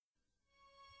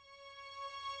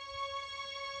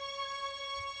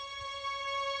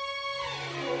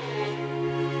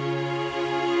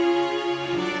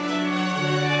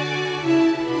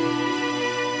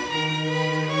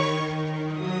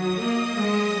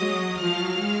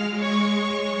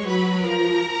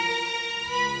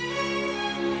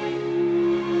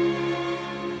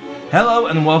Hello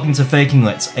and welcome to Faking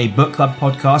Lit, a book club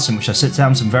podcast in which I sit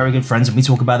down with some very good friends and we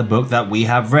talk about a book that we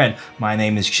have read. My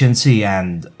name is Shinty,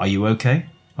 and are you okay?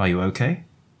 Are you okay?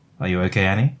 Are you okay,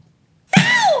 Annie?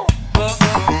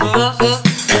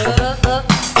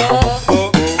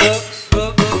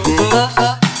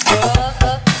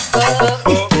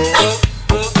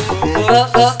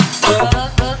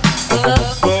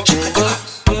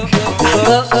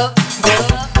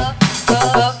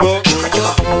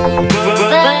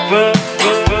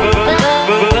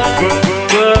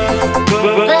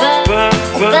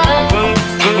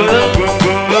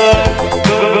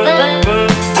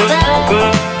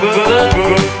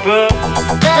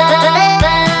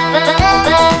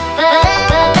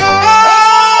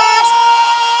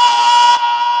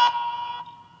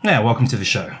 Welcome to the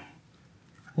show.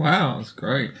 Wow, that's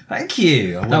great. Thank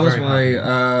you. That was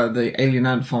the Alien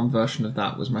Ant Farm version of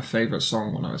that was my favourite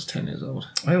song when I was 10 years old.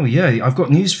 Oh yeah, I've got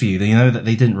news for you. You know that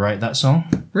they didn't write that song?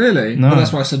 Really? No. Well,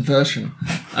 that's why I said version.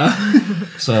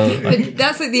 So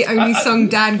that's like the only song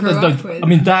Dan grew up with. I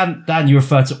mean, Dan, you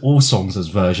refer to all songs as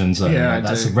versions. Yeah, I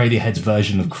that's do. Radiohead's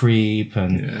version of "Creep"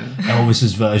 and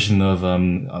Elvis's version of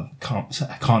I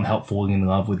can't help falling in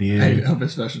love with you.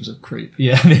 Elvis versions of Creep.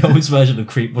 Yeah, the Elvis version of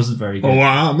 "Creep" wasn't very good. Oh,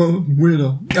 I'm a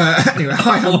widow. Anyway,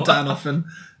 hi, I'm Dan Offen.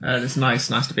 It's nice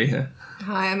to be here.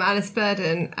 Hi, I'm Alice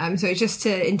Burden. So just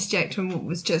to interject on what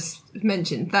was just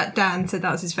mentioned, that Dan said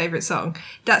that was his favourite song.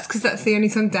 That's because that's the only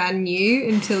song Dan knew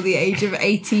until the age of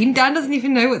 18. Dan doesn't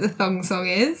even know what the thong song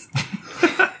is.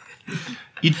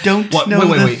 You don't know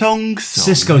the thong song?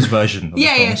 Cisco's version of the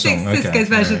thong song. Cisco's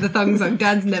version of the thong song.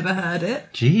 Dan's never heard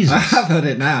it. Jesus. I have heard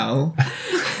it now.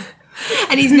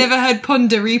 And he's never heard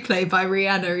Ponder Replay by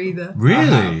Rihanna either.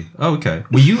 Really? Oh, okay.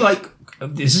 Were you like...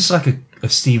 Is this like a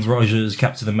Steve Rogers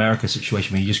Captain America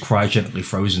situation where you just cryogenically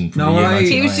frozen from the year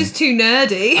 99? He was just too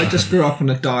nerdy. I just grew up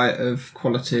on a diet of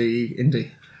quality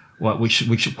indie. What?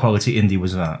 Which quality indie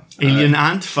was that? Alien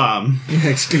Ant Farm. Yeah,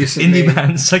 exclusively. Indie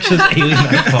bands such as Alien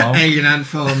Ant Farm. Alien Ant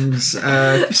Farm's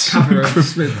cover of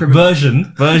Smooth Criminal.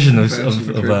 Version of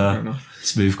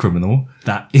Smooth Criminal.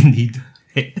 That indie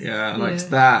hit. Yeah, I liked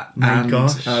that. My and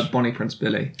gosh. Bonnie Prince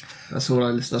Billy. That's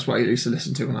all that's what I used to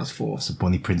listen to when I was 4. So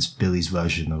Bonnie Prince Billy's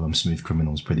version of Smooth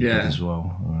Criminal is pretty good as well.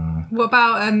 What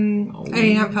about Alien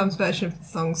Ant Farm's version of the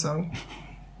song?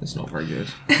 It's not very good.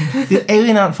 Did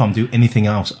Alien Ant Farm do anything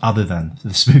else other than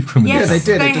the Smooth Criminal? Yes, Yeah, they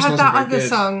did. They It just had wasn't that very other good.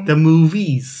 song. The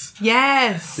movies.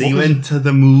 Yes. They went to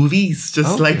the movies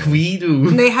just like we do.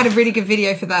 And they had a really good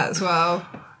video for that as well.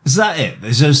 Is that it?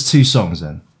 There's those two songs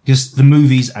then? Just the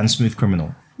movies and Smooth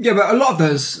Criminal? Yeah, but a lot of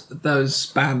those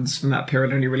bands from that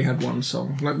period only really had one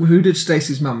song. Like, who did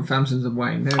Stacey's Mum? Fountains of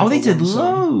Wayne. They did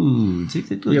loads.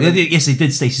 Yes, they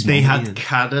did Stacey's Mum. They had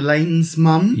Caroline's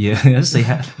mum. Yeah, yes, they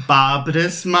had.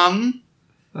 Barbara's mum.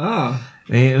 Ah.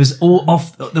 It was all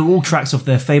off. They were all tracks off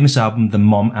their famous album, the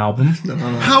Mom album.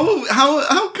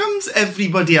 How comes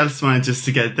everybody else manages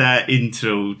to get their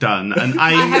intro done and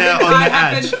I'm there on the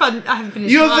edge? I haven't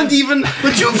finished. You haven't even,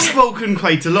 but you've spoken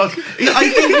quite a lot. I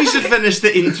think we should finish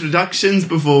the introductions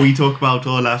before we talk about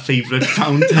all our favourite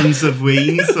Fountains of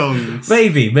Wayne songs.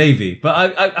 Maybe.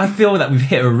 But I feel that we've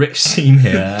hit a rich seam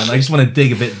here, and I just want to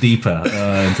dig a bit deeper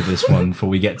into this one before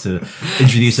we get to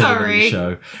introduce everybody to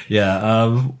the show.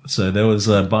 Yeah. So there was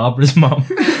Barbara's mum.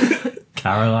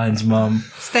 Caroline's mum,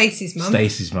 Stacey's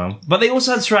mum. But they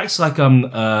also had tracks like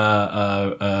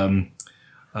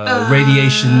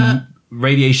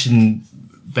Radiation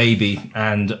Baby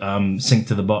and Sink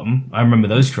to the Bottom. I remember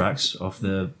those tracks off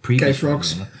the previous Gay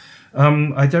Frogs.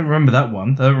 I don't remember that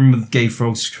one. I don't remember the Gay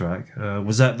Frogs track.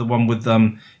 Was that the one with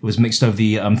it was mixed over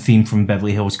the theme from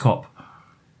Beverly Hills Cop?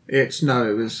 It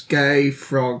was Gay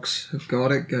Frogs Have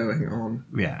Got It Going On.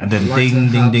 Yeah, and then Like ding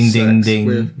to ding have ding ding sex ding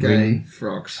with gay ring.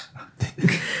 frogs.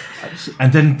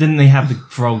 And then didn't they have the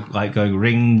frog like going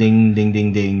ring ding ding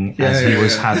ding ding as he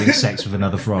was having sex with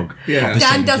another frog? Yeah. of the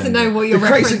Dan same doesn't gender? know what you're The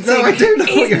crazy- referencing. no, I do know what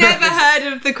He's you're never referencing.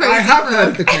 heard of the Crazy I have Frog. heard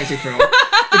of the Crazy Frog.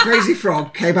 The Crazy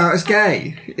Frog came out as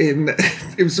gay.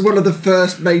 It was one of the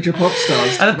first major pop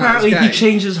stars. to And come out as apparently he gay.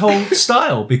 changed his whole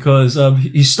style because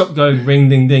he stopped going ring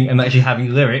ding ding and actually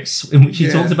having lyrics in which he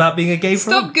Yeah. talked about being a gay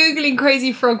frog. Stop Googling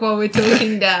Crazy Frog while we're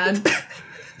talking, Dan.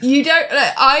 You don't.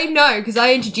 I know because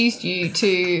I introduced you to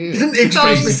didn't introduce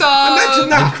Thong me. Song, Imagine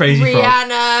that. And Crazy Frog.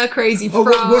 Rihanna, Crazy Oh,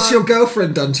 Frog. what's your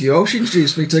girlfriend done to you? Oh, she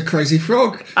introduced me to Crazy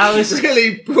Frog. Alice- She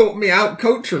really brought me out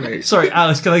culturally. Sorry,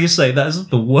 Alice, can I just say that's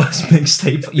the worst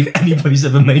mixtape anybody's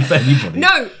ever made for anybody.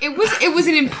 No, it was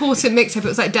an important mixtape. It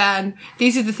was like, Dan,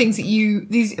 these are the things that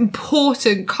these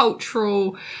important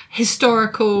cultural,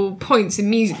 historical points in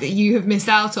music that you have missed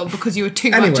out on because you were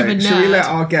too much of a Anyway, nerd. shall we let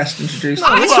our guest introduce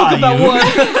Let's talk about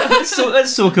what.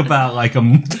 let's talk about like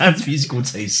Dan's musical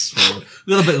tastes for a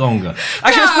little bit longer.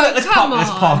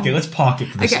 Actually, let's park it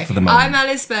for this for the moment. I'm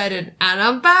Alice Burden, and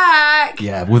I'm back.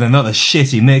 Yeah, with another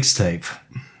shitty mixtape.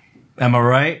 Am I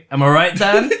right? Am I right,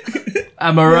 Dan?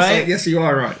 Am I right? Yes, you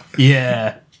are right.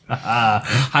 Yeah.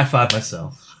 High five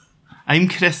myself. I'm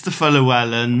Christopher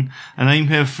Llewellyn, and I'm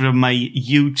here from my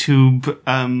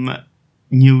YouTube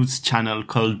news channel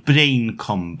called Brain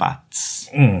Combats.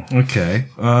 Okay.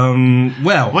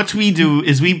 Well, what we do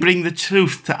is we bring the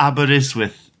truth to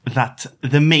Aberystwyth that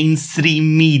the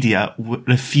mainstream media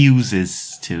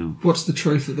refuses to. What's the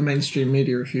truth that the mainstream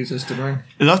media refuses to bring?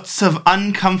 Lots of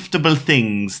uncomfortable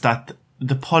things that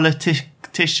the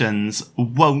politicians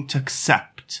won't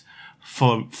accept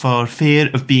for fear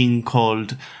of being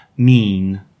called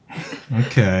mean.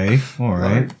 Okay, all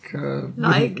right.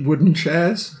 Like wooden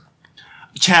chairs.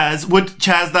 Chairs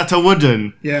that are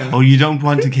wooden. Yeah. Oh, you don't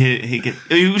want to get.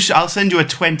 I'll send you a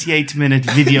 28-minute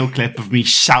video clip of me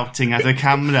shouting at a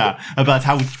camera about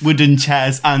how wooden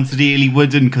chairs aren't really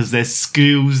wooden because there's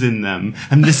screws in them,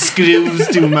 and the screws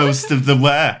do most of the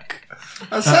work.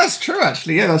 That's true,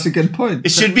 actually. Yeah, that's a good point.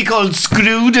 It should be called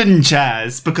screwed-in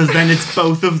chairs because then it's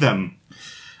both of them.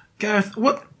 Gareth,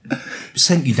 what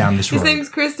sent you down this road? his name's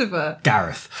Christopher.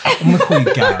 Gareth. I'm going to call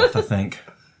you Gareth, I think.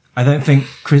 I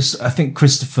think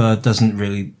Christopher doesn't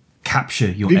really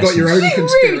capture your You've got your own Rude.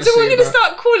 conspiracy. So we're going to about-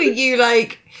 start calling you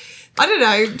like, I don't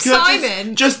know,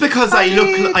 Simon. Just because I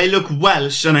look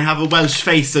Welsh and I have a Welsh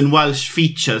face and Welsh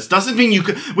features doesn't mean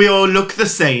we all look the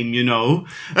same, you know?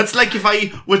 That's like if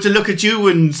I were to look at you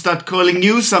and start calling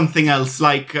you something else,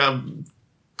 like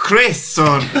Chris,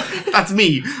 or that's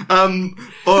me,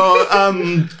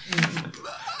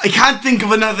 I can't think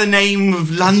of another name of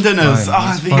Londoners.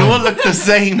 They all look the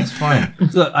same. It's fine.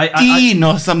 Look, Dean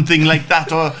or something like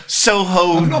that, or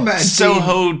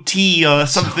Soho Tea or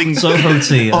something. Soho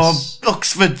Tea, or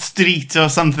Oxford Street or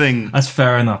something. That's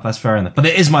fair enough. But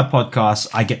it is my podcast.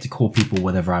 I get to call people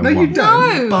whatever I want. you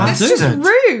don't. No, that's just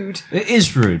rude. It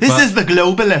is rude. This is the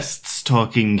globalists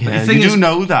talking here. thing You is- do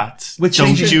know that, We're don't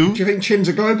changing- you? Do you think Chin's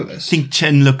a globalist? I think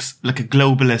Chen looks like a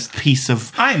globalist piece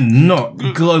of I'm not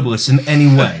globalist in any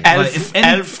way.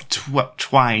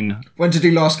 twine. When did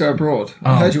you last go abroad?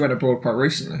 I heard you went abroad quite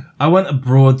recently. I went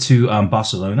abroad to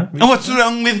Barcelona. And what's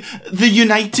wrong with the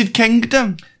United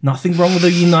Kingdom? Nothing wrong with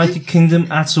the United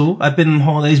Kingdom at all. I've been on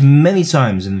holidays many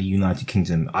times in the United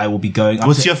Kingdom. I will be going up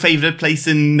What's to your favourite place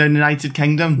in the United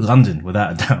Kingdom? London,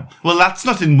 without a doubt. Well, that's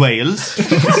not in Wales.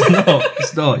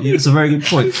 It's not. It's a very good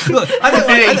point. Look, I don't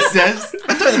Racist.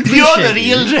 You're the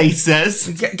real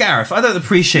racist. Gareth, I don't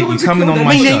appreciate you What's it coming called on then?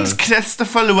 my My show. name's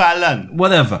Christopher Llewellyn.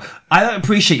 Whatever. I don't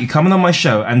appreciate you coming on my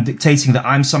show and dictating that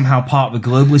I'm somehow part of the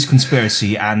globalist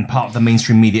conspiracy and part of the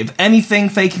mainstream media. If anything,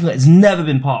 faking that has never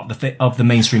been part of the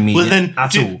mainstream media Well, then,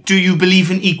 at all. do you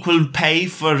believe in equal pay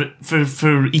for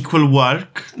equal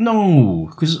work? No,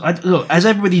 because look, as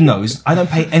everybody knows, I don't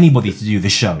pay anybody to do the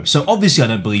show. So obviously, I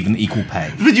don't believe in equal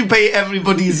pay. But you pay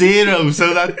everybody zero,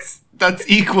 so that's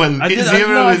equal. I did-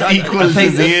 Zero I- is I- equal I pay-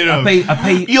 to zero. I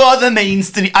pay. You're the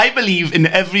mainstream. I believe in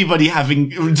everybody having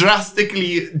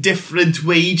drastically different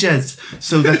wages,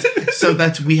 so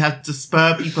that we had to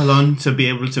spur people on to be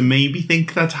able to maybe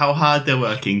think that how hard they're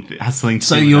working has something to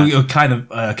So do with that. you're kind of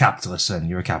a capitalist then.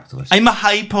 You're a capitalist. I'm a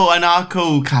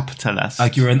hypo-anarcho-capitalist.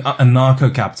 Like you're an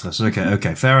anarcho-capitalist.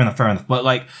 Okay, fair enough. But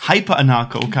like,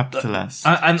 Hyper-anarcho-capitalist.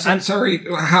 and Sorry,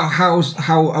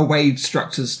 how are wage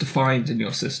structures defined in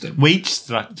your system? Wage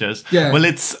structures. Yeah. Well,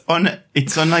 it's on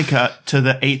like to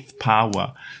the 8th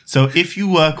power. So if you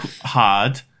work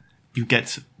hard, you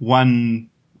get one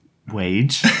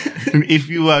wage. And if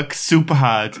you work super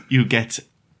hard, you get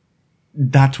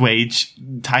that wage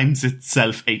times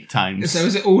itself 8 times. So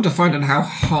is it all defined on how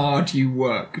hard you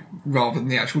work rather than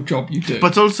the actual job you do?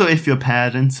 But also, if your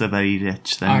parents are very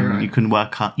rich, then Alright. you can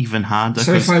work even harder.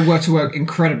 So if 'cause- I were to work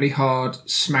incredibly hard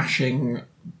smashing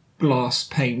glass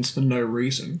panes for no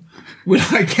reason, would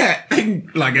I get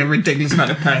like a ridiculous amount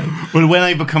of pay? well, when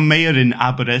I become mayor in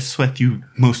Aberystwyth, you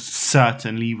most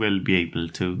certainly will be able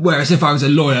to. Whereas if I was a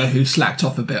lawyer who slacked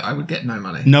off a bit, I would get no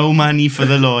money. No money for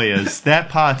the lawyers. They're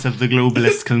part of the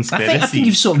globalist conspiracy. I think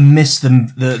you've sort of missed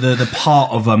the part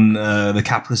of the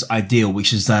capitalist ideal,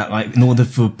 which is that like in order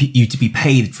for you to be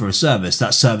paid for a service,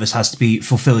 that service has to be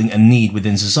fulfilling a need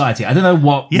within society. I don't know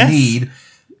what Yes. need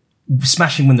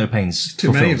smashing window panes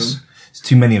Too many of fulfills. them. It's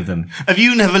too many of them. Have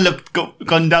you never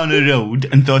gone down a road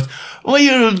and thought, why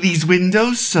are all these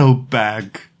windows so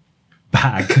bag?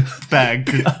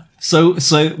 So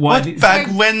why? What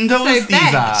bag windows so these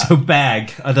bag. are? So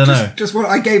bag. I don't know. Just what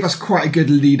I gave us quite a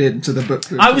good lead into the book.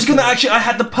 I was gonna I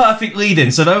had the perfect lead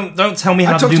in, so don't tell me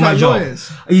how to talked do my about job.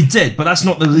 lawyers. You did, but that's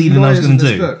not the lead in I was Lawyers gonna in this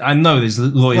do. book. I know there's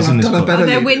lawyers Well, in I've this done a book. better Are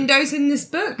there lead. windows in this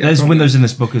book? There's probably. windows in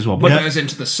this book as well. But Goes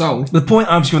into the soul. the point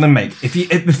I'm just going to make,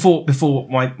 before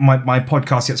my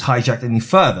podcast gets hijacked any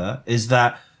further, is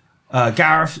that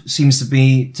Gareth seems to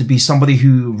be somebody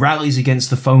who rallies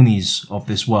against the phonies of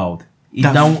this world. You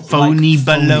The don't phony like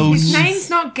phonies. baloney. His name's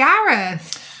not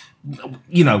Gareth.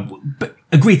 You know, but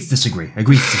agree to disagree.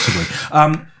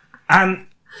 And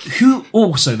who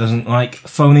also doesn't like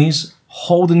phonies?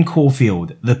 Holden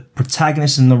Caulfield, the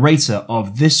protagonist and narrator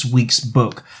of this week's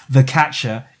book, The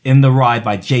Catcher in the Rye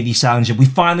by J.D. Salinger. We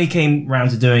finally came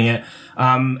round to doing it.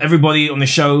 Everybody on the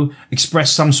show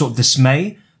expressed some sort of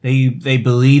dismay. They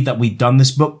believe that we'd done this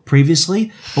book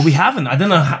previously, but we haven't. I don't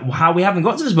know how we haven't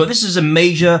got to this book. This is a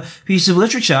major piece of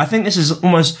literature. I think this is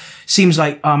almost seems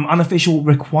like unofficial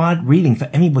required reading for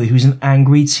anybody who's an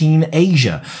angry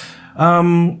teenager.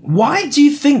 Why do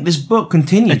you think this book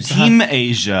continues? Team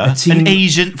Asia, an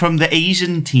Asian from the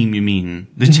Asian team. You mean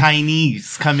the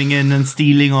Chinese coming in and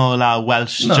stealing all our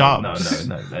Welsh jobs?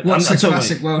 No. What's I'm a talking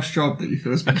classic Welsh job that you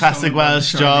feel has been A classic stolen by the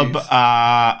Welsh job, Chinese?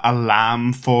 a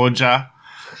lamb forger,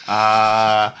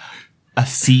 a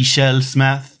seashell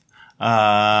smith.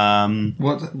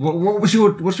 What was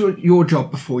your job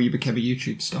before you became a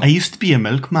YouTube star? I used to be a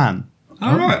milkman,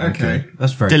 Oh, right, okay.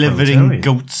 That's very delivering proletarian.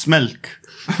 goat's milk.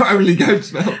 Only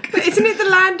goat's milk. But isn't it the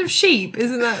land of sheep?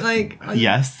 Isn't that like...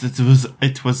 Yes, it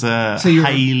was a So you're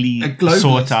highly a globalist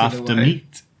sought in a after way.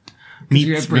 meat.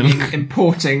 You're Meat's bringing milk.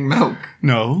 importing milk.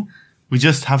 No, we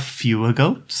just have fewer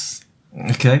goats.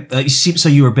 Okay, you seem so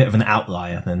you were a bit of an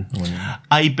outlier then.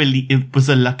 I believe it was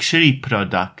a luxury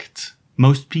product.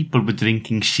 Most people were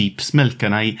drinking sheep's milk,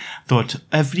 and I thought,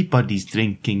 everybody's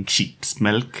drinking sheep's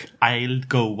milk. I'll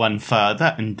go one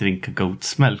further and drink a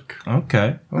goat's milk.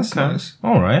 Okay, That's nice.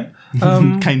 all right.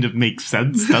 Kind of makes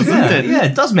sense, doesn't it? Yeah,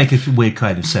 it does make a weird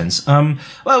kind of sense.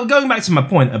 Well, going back to my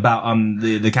point about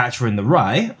the Catcher in the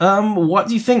Rye, what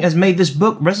do you think has made this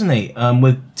book resonate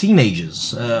with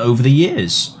teenagers over the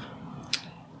years?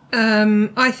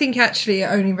 I think actually it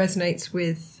only resonates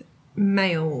with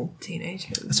male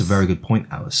teenagers. That's a very good point,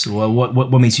 Alice. Well, what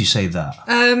makes you say that?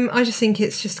 I just think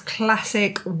it's just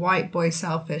classic white boy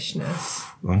selfishness.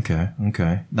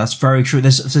 Okay, that's very true.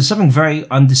 There's something very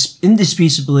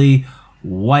indisputably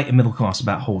white and middle class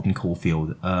about Holden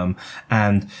Caulfield,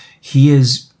 and he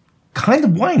is kind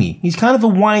of whiny. He's kind of a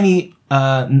whiny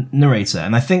narrator,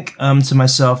 and I think to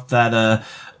myself that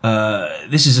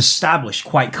this is established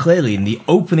quite clearly in the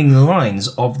opening lines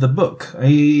of the book.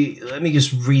 Let me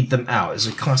just read them out. It's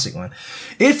a classic line.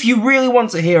 If you really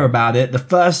want to hear about it, the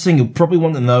first thing you'll probably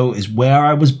want to know is where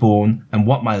I was born and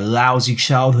what my lousy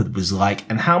childhood was like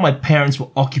and how my parents were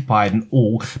occupied and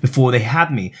all before they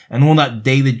had me and all that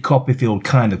David Copperfield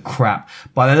kind of crap.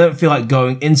 But I don't feel like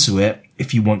going into it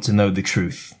if you want to know the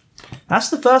truth. That's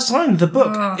the first line of the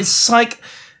book. Oh. It's like...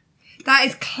 That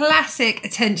is classic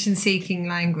attention-seeking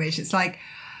language. It's like,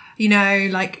 you know,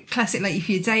 like classic, like if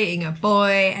you're dating a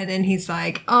boy and then he's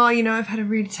like, oh, you know, I've had a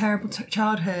really terrible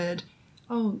childhood.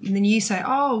 Oh, and then you say,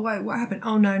 oh, wait, what happened?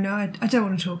 Oh, no, I don't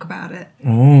want to talk about it.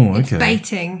 Oh, okay. It's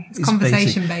baiting. It's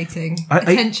conversation baiting.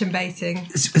 Attention baiting.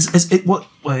 It's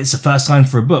the first time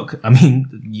for a book. I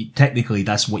mean, technically,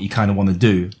 that's what you kind of want to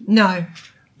do. No.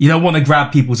 You don't want to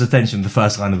grab people's attention the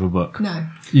first line of a book. No.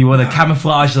 You want to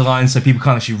camouflage the lines so people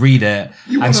can't actually read it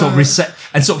and sort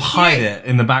of hide it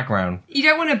in the background. You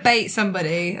don't want to bait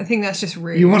somebody. I think that's just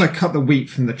rude. You want to cut the wheat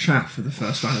from the chaff for the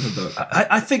first line of the book.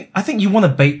 I think you want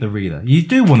to bait the reader. You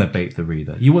do want to bait the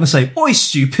reader. You want to say, "Oi,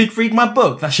 stupid, read my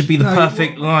book." That should be the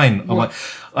perfect line. Of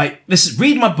like, this.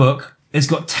 Read my book. It's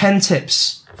got 10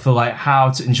 tips for like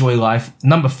how to enjoy life.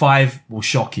 Number 5 will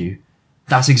shock you.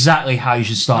 That's exactly how you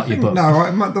should start your book.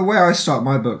 No, the way I start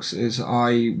my books is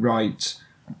I write,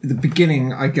 at the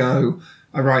beginning I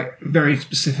write very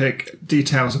specific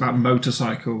details about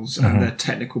motorcycles and their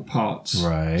technical parts.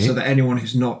 Right. So that anyone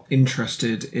who's not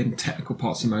interested in technical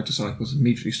parts of motorcycles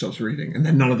immediately stops reading. And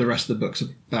then none of the rest of the book's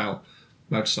about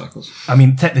motorcycles. I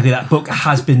mean, technically that book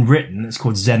has been written. It's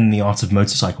called Zen and the Art of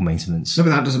Motorcycle Maintenance. No,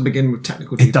 but that doesn't begin with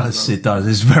technical It details. does.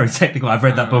 It's very technical. I've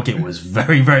read that book. It was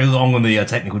very, very long on the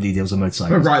technical details of But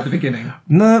motorcycles. right at the beginning.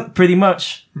 No, pretty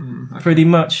much. Pretty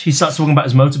much. He starts talking about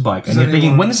his motorbike. And you're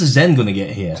thinking, when is the Zen going to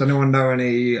get here? Does anyone know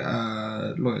any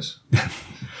lawyers?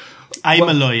 I'm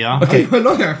a lawyer. Okay. I'm a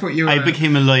lawyer. I thought you were... I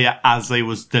became a lawyer as I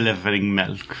was delivering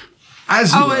milk.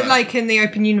 As you Oh, were. like in the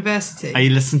Open University. I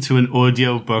listened to an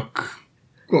audio book,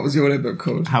 What was your book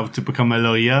called? How to Become a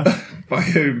Lawyer. By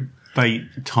whom? by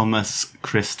Thomas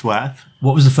Christworth.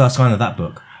 What was the first line of that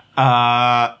book?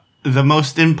 The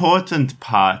most important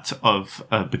part of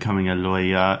becoming a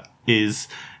lawyer is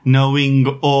knowing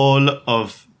all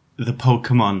of the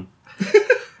Pokemon.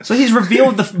 So he's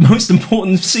revealed the most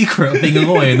important secret of being a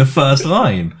lawyer in the first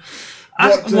line.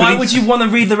 Why would you want to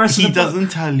read the rest of the book? He doesn't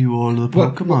tell you all the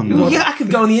Pokemon. Well, yeah, I could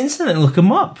go on the internet and look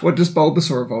them up. What does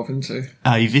Bulbasaur evolve into?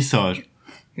 Ivysaur.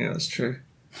 Yeah, that's true.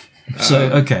 So,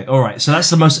 okay, all right. So that's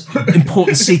the most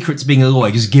important secret to being a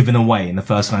lawyer, just given away in the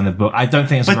first line of the book. I don't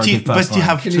think it's a very good first But you line.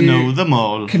 have to know them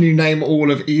all. Can you name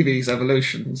all of Eevee's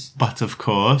evolutions? But of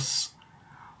course,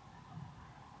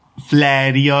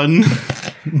 Flareon,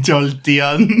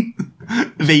 Jolteon,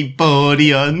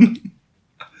 Vaporeon,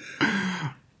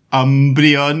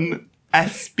 Umbreon,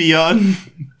 Espeon,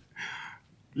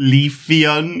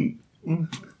 Leafeon.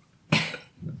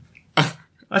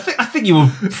 I think you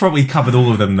have probably covered all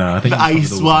of them now. I think The you've covered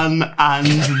Ice all of one and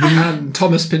the And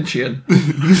Thomas Pynchon.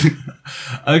 them.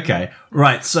 Okay,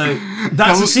 right. So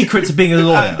that's the secret to being a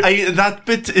lawyer. that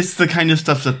bit is the kind of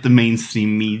stuff that the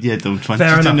mainstream media don't want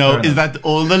Fair you to enough, know. fair Is that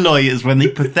all the lawyers, when they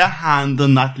put their hand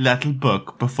on that little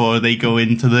book before they go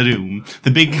into the room,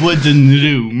 the big wooden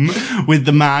room with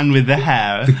the man with the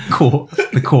hair,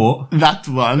 The court. that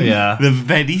one, Yeah. the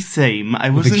very same. I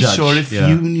wasn't judge, sure if yeah.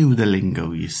 you knew the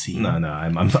lingo. You see, No,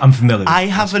 I'm familiar. With I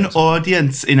have an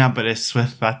audience in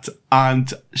Aberystwyth that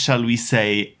aren't, shall we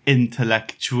say,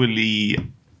 intellectually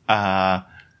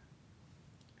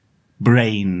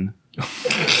brain.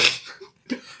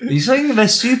 Are you saying they're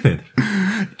stupid?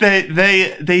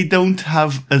 They don't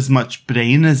have as much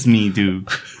brain as me do.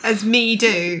 As me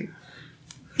do.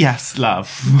 Yes, love.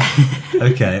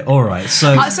 Okay, all right.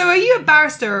 So So are you a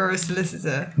barrister or a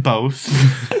solicitor? Both.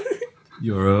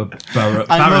 you're a I'm a-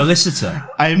 barrelicitor.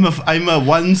 I'm a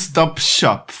one-stop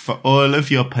shop for all of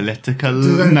your political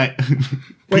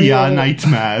PR you're-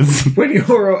 nightmares. When you're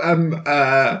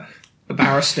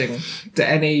barristing, do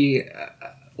any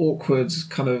awkward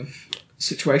kind of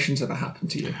situations ever happen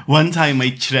to you? One time I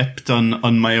tripped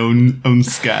on my own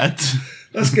skirt.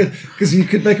 That's good, because you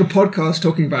could make a podcast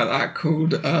talking about that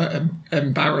called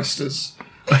Embarrassers.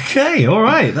 Okay, all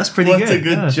right. That's pretty What good. a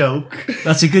good yeah. joke.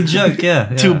 That's a good joke.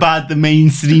 Yeah. Too bad the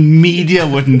mainstream media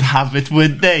wouldn't have it,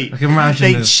 would they? I can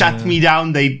imagine They'd this, shut me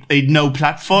down. They'd no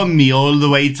platform me all the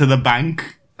way to the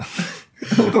bank.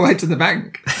 All the way to the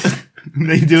bank.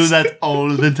 They do that all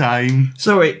the time.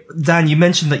 So wait, Dan, you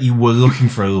mentioned that you were looking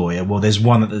for a lawyer. Well, there's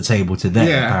one at the table today,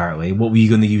 Yeah. apparently. What were you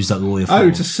going to use that lawyer for?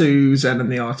 Oh, to sue Zen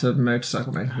and the Art of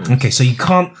Motorcycle Maintenance. Okay, so you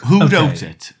can't... Who okay. wrote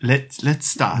it? Let's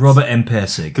start. Robert M.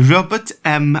 Pirsig. Robert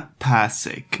M.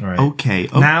 Pirsig. Right. Okay,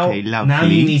 Now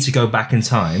lovely. you need to go back in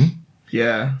time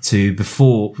Yeah. to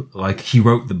before, like, he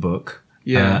wrote the book.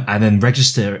 Yeah. And then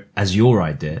register it as your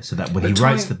idea so that when he But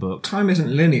writes the book... Time isn't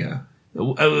linear.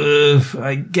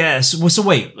 I guess. Well, so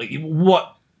wait, like,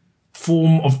 what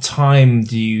form of time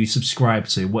do you subscribe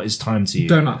to? What is time to you?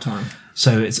 Donut time.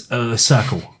 So it's a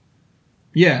circle.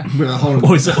 Yeah, with a whole.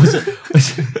 Or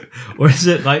is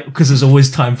it like, because there's always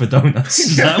time for donuts?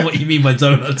 Is that what you mean by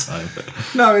donut time?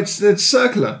 No, it's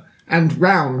circular and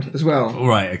round as well.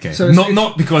 Right, okay. So it's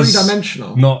not because...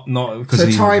 three-dimensional. Not because... So he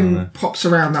was time on pops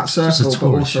around that circle, but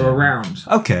tourist, also yeah. around.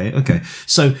 Okay.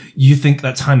 So you think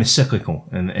that time is cyclical?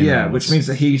 Yeah, which means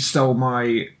that he stole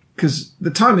my... Because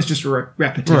the time is just a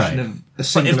repetition Right. of a But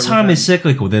singular if time event. is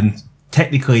cyclical, then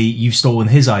technically you've stolen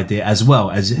his idea as well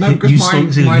as No, because you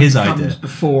mine stole his comes idea.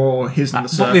 before his in the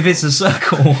circle. What if it's a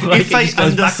circle? Like, If it I just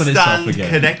goes back on itself understand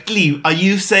again. correctly, are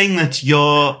you saying that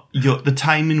your the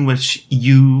time in which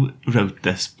you wrote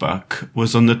this book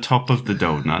was on the top of the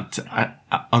donut,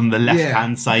 on the left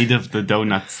hand side of the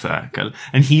donut circle,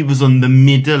 and he was on the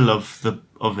middle of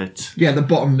it, Yeah, the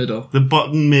bottom middle. the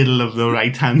bottom middle of the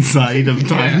right hand side of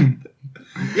time?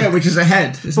 Yeah, which is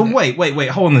ahead, isn't But it? wait,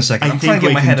 hold on a second. I I'm think trying to get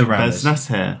we my can head do around this. business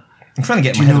here. I'm trying to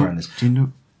get my head around this. Do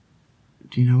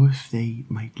you know if they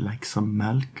might like some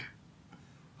milk?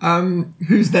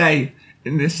 Who's they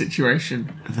in this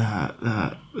situation?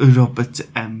 The Robert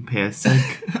M.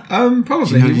 Pirsig. Probably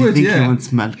Do you know, he do you would, think he yeah.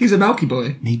 wants milk? He's a Milky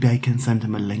Boy. Maybe I can send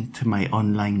him a link to my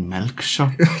online milk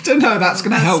shop. I don't know, that's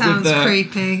going to That help with sounds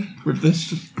creepy.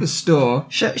 the store.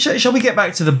 Shall we get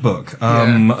back to the book?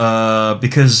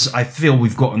 Because I feel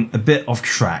we've gotten a bit off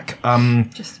track.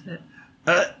 Just a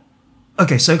bit.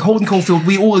 Okay, so Holden Caulfield,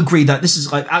 we all agree that this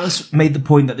is, like, Alice made the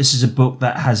point that this is a book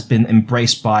that has been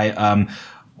embraced by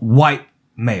white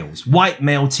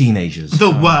male teenagers.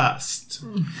 The worst.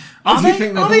 Are Do you they,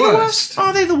 think they're are the they the worst? worst?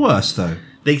 Are they the worst, though?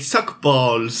 They suck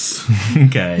balls.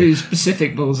 Okay. Whose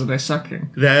specific balls are they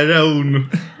sucking? Their own.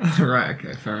 Right,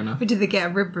 okay, fair enough. But did they get a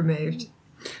rib removed?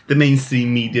 The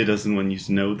mainstream media doesn't want you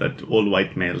to know that all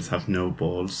white males have no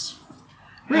balls.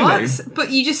 Really? What?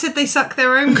 But you just said they suck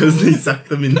their own Because balls. they suck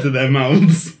them into their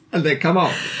mouths. And they come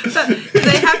off. So,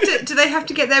 do they have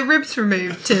to get their ribs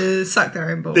removed to suck their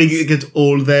own balls? They get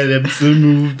all their ribs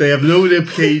removed. They have no rib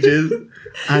cages.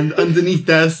 And underneath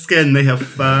their skin, they have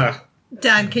fur.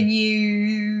 Dan, can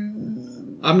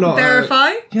you I'm not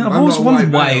verify? Yeah, I've I'm always not a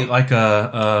wondered white why, male.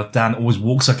 like, Dan always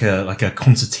walks like a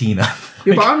concertina.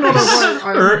 Yeah, but I'm not a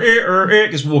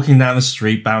white. Just walking down the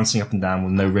street, bouncing up and down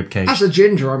with no rib cage. As a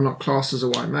ginger, I'm not classed as a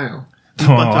white male.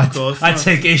 Oh, of course I not.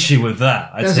 take issue with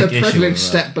that. There's a privileged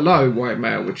step below white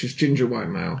male, which is ginger white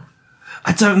male.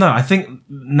 I don't know. I think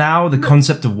now the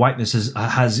concept of whiteness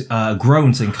has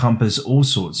grown to encompass all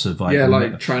sorts of like. Yeah,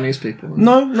 like Chinese people.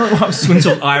 No, I was going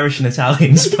to talk Irish and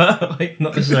Italians, but like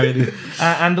not necessarily,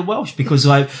 and the Welsh, because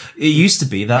like it used to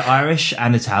be that Irish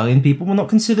and Italian people were not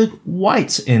considered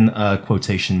white in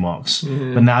quotation marks,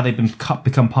 but now they've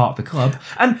become part of the club,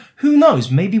 and who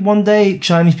knows? Maybe one day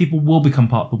Chinese people will become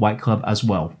part of the white club as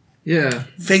well. Yeah.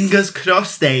 Fingers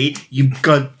crossed, you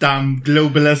goddamn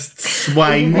globalist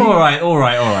swine. All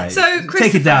right. So, Take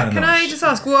Christopher, it down a can notch. I just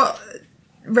ask, what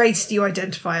race do you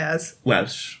identify as?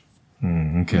 Welsh.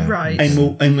 Okay. Right.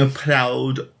 I'm a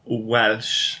proud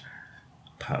Welsh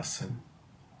person.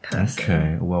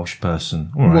 Okay, a Welsh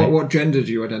person. All right. What gender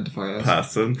do you identify as?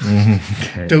 Person.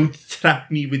 Okay. Don't trap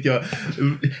me with your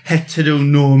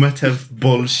heteronormative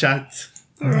bullshit.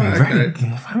 Alright, I'm okay.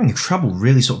 having trouble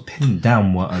really sort of pinning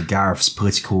down what Gareth's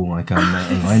political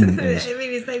alignment is. I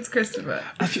mean, his name's Christopher.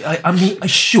 I mean,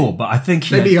 sure, but I think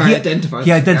Maybe I identify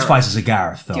He as a identifies as a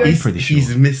Gareth, though. I'm pretty sure.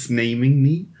 He's misnaming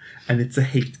me, and it's a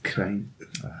hate crime.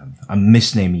 I'm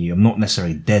misnaming you. I'm not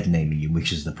necessarily dead naming you,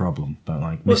 which is the problem. But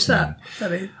like, What's misnaming.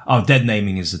 that? Oh, dead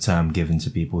naming is the term given to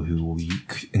people who will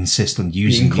insist on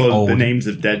using Being the called old. the names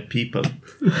of dead people.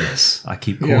 Yes, I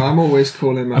keep calling. Yeah, I'm always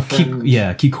calling my friend.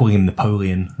 I keep calling him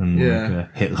Napoleon and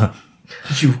like, Hitler.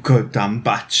 You goddamn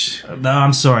batch. No,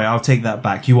 I'm sorry. I'll take that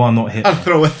back. You are not Hitler. I'll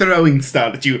throw a throwing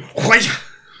star at you. What?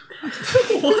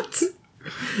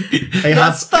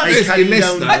 I You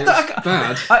missed that. I- It's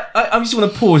bad. I just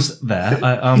want to pause there.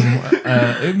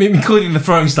 Including the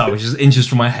throwing star, which is inches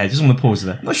from my head. Just want to pause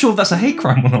there. I'm not sure if that's a hate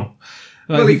crime or not.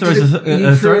 Well, he he throws threw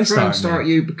a a throwing throwing star. star at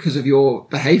you because of your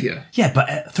behaviour. Yeah,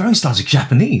 but throwing stars are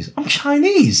Japanese. I'm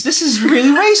Chinese. This is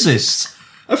really racist.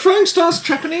 Are throwing stars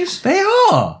Japanese? They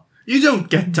are. You don't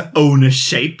get to own a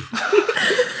shape.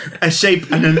 A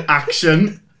shape and an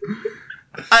action.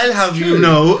 I'll have you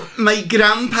know, my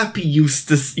grandpappy used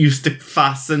to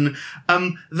fasten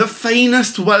the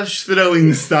finest Welsh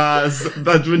throwing stars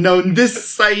that were known this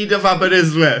side of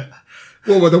Aberystwyth.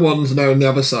 What were the ones known the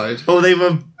other side? Oh, they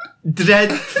were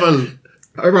dreadful.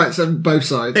 Oh, right, so both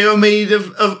sides. They were made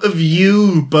of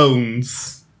ewe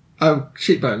bones. Oh,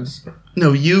 sheep bones.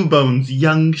 No, ewe bones,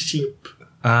 young sheep.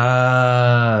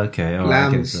 Okay. All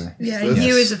right, Lambs. okay, so- Yeah, Yes.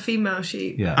 you is a female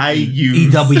sheep. Yeah. I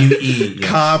use EWE. Yeah.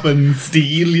 carbon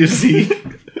steel, you see.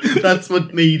 That's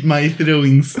what made my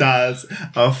throwing stars,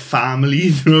 our family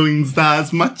throwing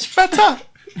stars, much better.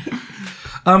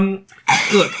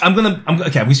 Look,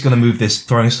 I'm just gonna move this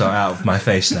throwing star out of my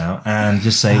face now and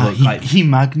just say, look, He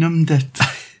magnumed it.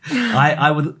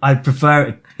 I'd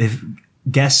prefer if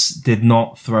guests did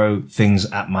not throw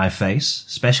things at my face,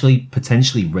 especially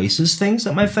potentially racist things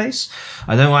at my face.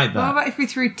 I don't like What that. about if we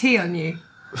threw tea on you?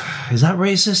 Is that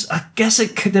racist? I guess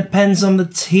it depends on the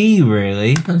tea,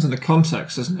 really. Depends on the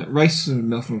context, doesn't it? Racism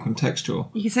is often contextual.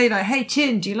 You could say like, "Hey,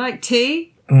 Chin, do you like tea?"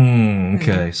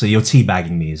 Okay, so you're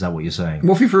teabagging me, is that what you're saying?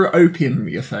 What if you threw opium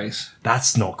at your face?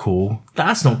 That's not cool.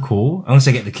 That's not cool. Unless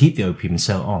I get to keep the opium and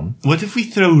sell it on. What if we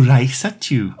throw rice at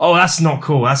you? Oh, that's not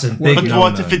cool. That's a big But no-no.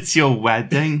 what if it's your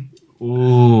wedding?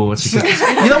 Ooh, that's a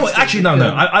good... You know what? Actually, no.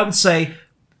 I would say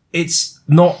it's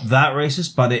not that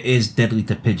racist, but it is deadly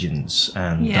to pigeons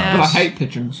and Yeah. But I doves. hate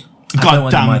pigeons. I don't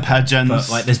want them Goddamn either, pigeons. But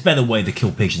like, there's better way to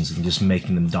kill pigeons than just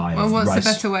making them die Well, of what's rice the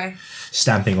better way?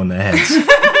 stamping on their heads.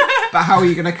 But how are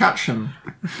you going to catch them?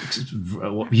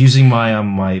 Using my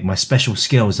my special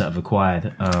skills that I've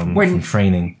acquired from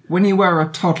training. When you were a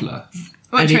toddler,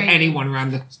 What training? anyone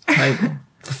around the table.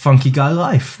 The funky guy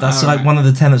life. That's Oh, like right. one of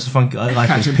the tenets of funky guy life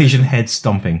is Catching pigeon head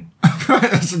stomping.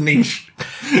 That's a niche.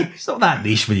 It's not that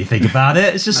niche when you think about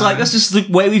it. It's just like, that's just the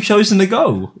way we've chosen to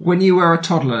go. When you were a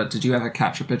toddler, did you ever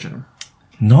catch a pigeon?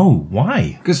 No,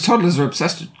 why? Because toddlers are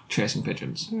obsessed with chasing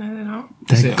pigeons. No, they're not.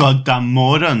 They're goddamn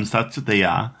morons, that's what they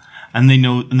are. And they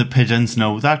know, and the pigeons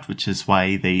know that, which is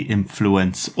why they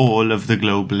influence all of the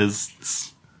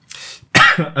globalists.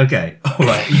 Okay,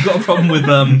 alright. You've got a problem with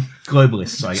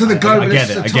globalists. So the globalists I get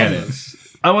it, are I get it.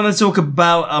 toddlers. I want to talk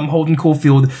about Holden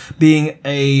Caulfield being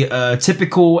a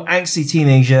typical angsty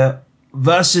teenager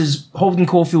versus Holden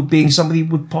Caulfield being somebody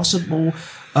with possible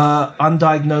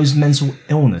undiagnosed mental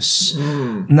illness.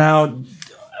 Now,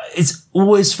 it's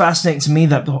always fascinating to me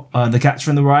that The Catcher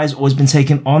in the Rye has always been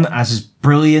taken on as this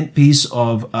brilliant piece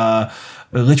of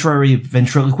literary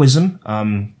ventriloquism.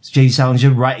 J.D. Salinger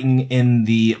writing in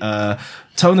the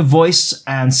tone of voice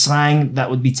and slang that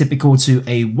would be typical to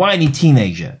a whiny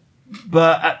teenager.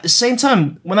 But at the same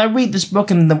time, when I read this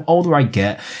book and the older I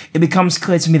get, it becomes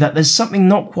clear to me that there's something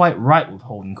not quite right with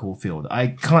Holden Caulfield. I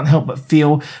can't help but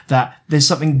feel that there's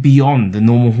something beyond the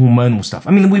normal hormonal stuff.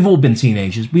 I mean, we've all been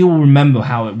teenagers. We all remember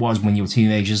how it was when you were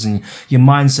teenagers and your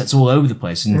mindset's all over the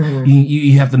place and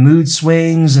you have the mood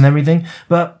swings and everything.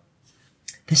 But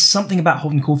there's something about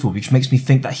Holden Caulfield which makes me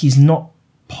think that he's not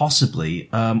possibly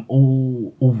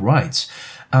all right.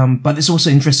 But it's also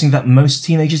interesting that most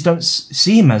teenagers don't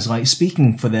see him as like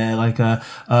speaking for their like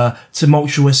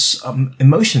tumultuous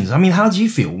emotions. I mean, how did you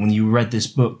feel when you read this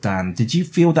book, Dan? Did you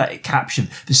feel that it captured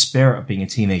the spirit of being a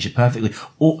teenager perfectly,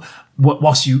 or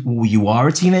whilst you are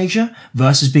a teenager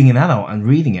versus being an adult and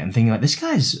reading it and thinking like, this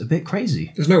guy's a bit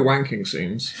crazy? There's no wanking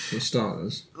scenes for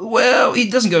starters. Well, he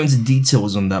doesn't go into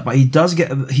details on that, but he does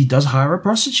hire a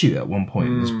prostitute at one point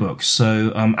in this book.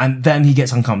 So, and then he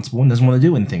gets uncomfortable and doesn't want to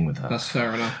do anything with her. That's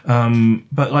fair enough.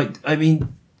 But like, I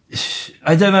mean,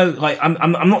 I don't know. Like,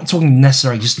 I'm not talking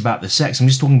necessarily just about the sex. I'm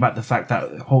just talking about the fact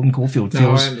that Holden Caulfield I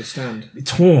feels understand.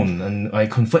 torn and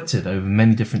like conflicted over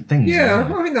many different things. Yeah,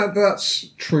 I mean that's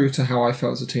true to how I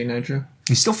felt as a teenager.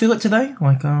 You still feel it today?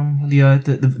 Like,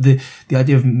 the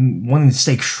idea of wanting to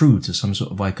stay true to some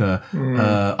sort of like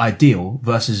ideal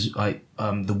versus like,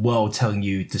 the world telling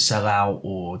you to sell out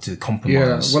or to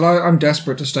compromise. Yeah, well, I'm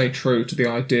desperate to stay true to the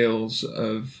ideals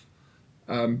of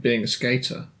being a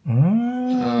skater.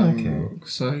 Okay.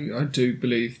 So I do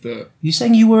believe that. You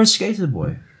saying you were a skater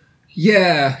boy?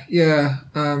 Yeah.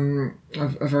 I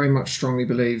very much strongly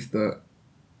believe that.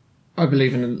 I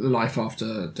believe in a life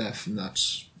after death, and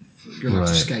that's you're allowed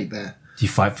to skate there. Do you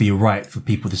fight for your right for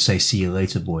people to say "see you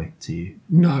later, boy" to you?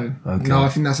 No, Okay. no, I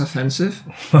think that's offensive.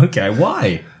 Okay,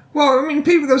 why? Well, I mean,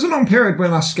 there was a long period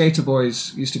when us skater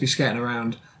boys used to be skating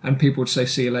around, and people would say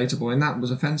 "see you later, boy," and that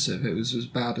was offensive. It was as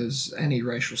bad as any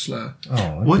racial slur. Oh,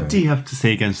 okay. What do you have to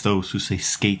say against those who say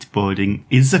skateboarding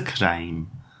is a crime?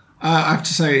 I have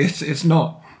to say it's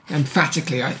not.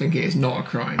 Emphatically, I think it is not a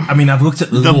crime. I mean, I've looked at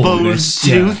the The law. bold There's-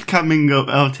 truth coming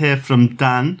out here from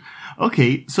Dan.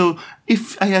 Okay, so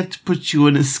if I had to put you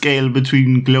on a scale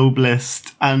between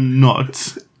globalist and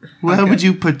not, where would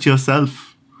you put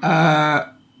yourself? I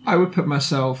would put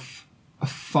myself a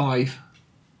 5.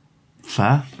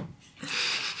 Fair.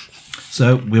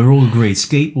 So we're all agreed,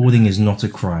 skateboarding is not a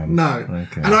crime. No.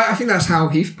 Okay. And I think that's how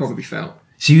he probably felt.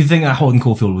 So you think that Holden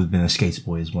Caulfield would have been a skater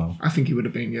boy as well? I think he would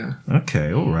have been, yeah.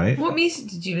 Okay, all right. What music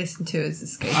did you listen to as a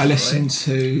skater I boy? listened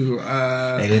to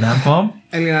Alien Ant Farm?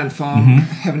 Alien Ant Farm,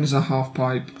 Heaven is a Half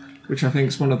Pipe, which I think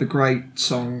is one of the great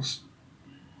songs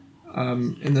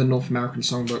in the North American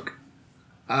Songbook.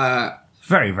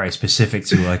 Very, very specific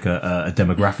to like a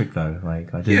demographic though.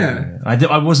 Like I didn't, Yeah.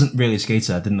 I wasn't really a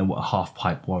skater. I didn't know what a half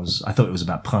pipe was. I thought it was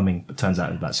about plumbing, but turns out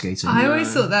it was about skating. I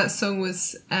always thought that song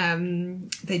was,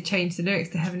 they changed the lyrics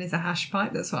to Heaven is a Hash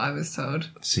Pipe. That's what I was told.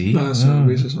 See, No, that's a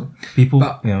Weezer song. people,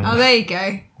 But- you know, Oh, there you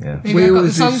go. yeah. Maybe We I got the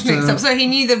always songs used to- mixed up. So he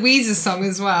knew the Weezer song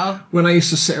as well. When I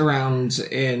used to sit around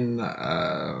in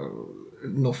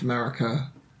North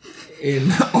America,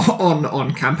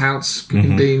 on campouts,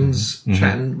 cooking beans,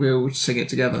 chatting, we all sing it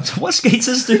together. What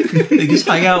skaters do? They just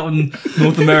hang out on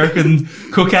North American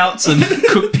cookouts and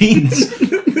cook beans.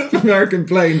 American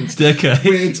plains. Okay.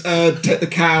 We'd take the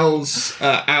cows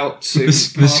out to The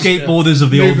pasture, skateboarders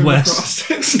of the move Old them West.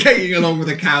 across, skating along with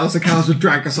the cows. The cows would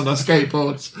drag us on our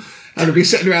skateboards. And we'd be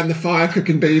sitting around the fire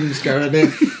cooking beans going,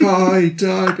 if I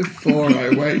die before I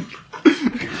wake.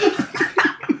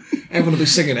 Everyone will be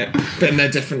singing it, but in their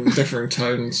different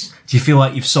tones. Do you feel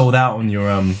like you've sold out on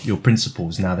your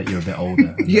principles now that you're a bit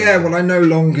older? Yeah, well, I no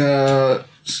longer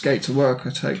skate to work.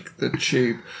 I take the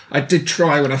tube. I did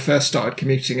try when I first started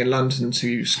commuting in London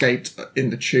to skate in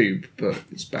the tube, but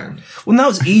it's banned. Well, now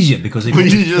it's easier because if Were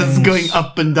you just going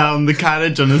up and down the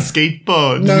carriage on a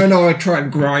skateboard? No, I try and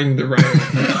grind the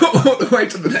rail all the way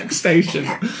to the next station.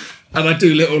 And I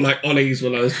do little like ollies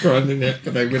while I was grinding it,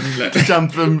 but they wouldn't let me.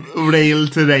 Jump from rail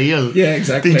to rail. Yeah,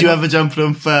 exactly. Did you ever jump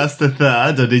from first to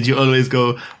third, or did you always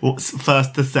go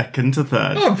first to second to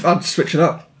third? I'd switch it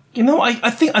up. You know, I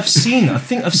think I've seen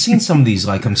some of these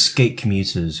like skate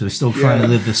commuters who are still trying to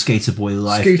live the skater boy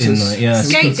life. Skaters. In, yeah,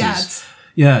 Skate skaters. dads.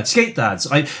 Yeah, skate dads.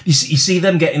 You see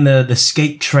them getting the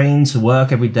skate train to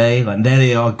work every day. Like there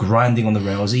they are grinding on the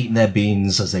rails, eating their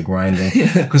beans as they're grinding.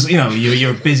 Because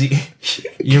you're a busy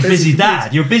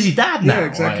dad. You're a busy dad now. Yeah,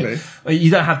 exactly. Right? You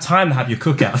don't have time to have your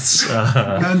cookouts.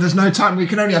 And there's no time. We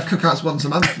can only have cookouts once a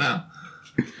month now.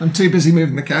 I'm too busy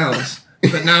moving the cows.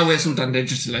 But now it's all done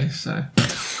digitally, so.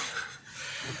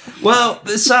 Well,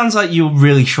 it sounds like you're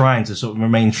really trying to sort of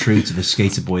remain true to the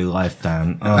skater boy life,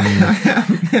 Dan.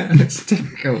 It's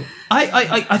difficult.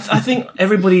 I think I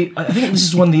think this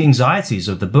is one of the anxieties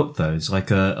of the book, though. It's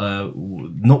like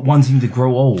not wanting to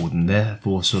grow old and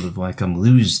therefore sort of like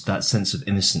lose that sense of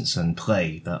innocence and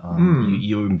play that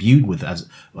you're imbued with as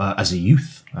a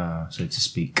youth, so to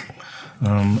speak.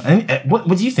 And what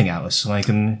do you think, Alice? Like,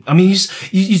 I mean,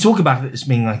 you talk about it as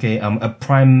being like a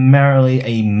primarily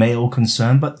a male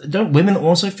concern, but don't women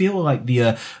also feel like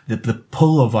the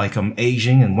pull of like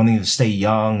aging and wanting to stay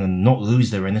young and not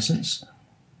lose their innocence?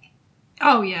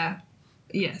 Oh yeah,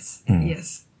 yes,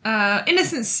 yes.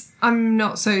 Innocence, I'm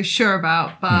not so sure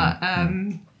about, but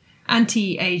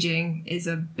anti-aging is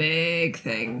a big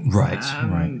thing. Right,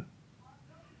 right.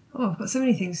 Oh, I've got so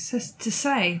many things to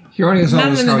say. You're only as old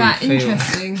None as of them how are that you feel.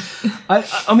 interesting.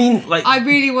 I mean, like, I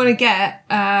really want to get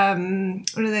one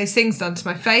of those things done to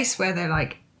my face where they're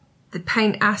like, they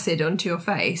paint acid onto your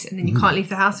face and then you can't leave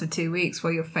the house for 2 weeks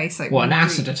while your face like... What, an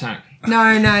acid attack?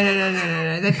 No.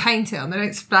 They paint it on. They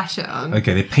don't splash it on.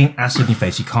 okay, they paint acid on your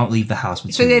face. You can't leave the house for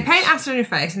 2 So they weeks. paint acid on your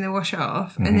face and they wash it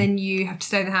off, and then you have to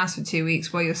stay in the house for 2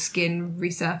 weeks while your skin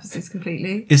resurfaces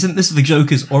completely. Isn't this the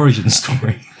Joker's origin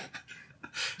story?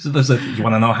 So there's like, you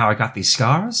want to know how I got these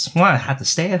scars? Well, I had to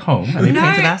stay at home and they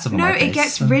painted acid on my face. it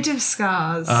gets rid of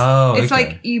scars. Oh, it's okay.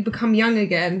 like you become young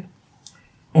again.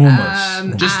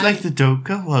 Almost. Just like the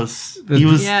Joker was.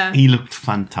 Yeah. He looked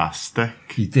fantastic.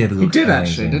 He did look did amazing.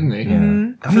 actually, didn't he? Yeah.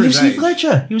 I mean, he was Through Heath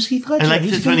Ledger. He was Heath Ledger. I liked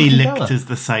was it a when he good licked fella.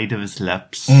 the side of his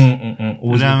lips. Always It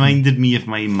looking- reminded me of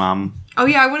my mum. Oh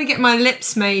yeah, I want to get my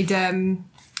lips made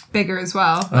bigger as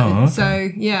well. Oh, okay. So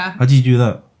yeah, How do you do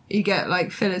that? you get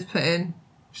like fillers put in.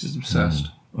 She's obsessed.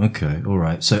 Okay, all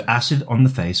right. So acid on the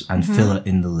face and filler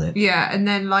in the lip. Yeah, and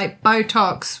then like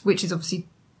Botox, which is obviously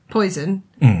poison,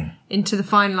 into the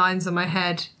fine lines on my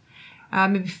head.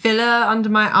 Maybe filler under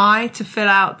my eye to fill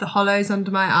out the hollows under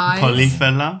my eyes.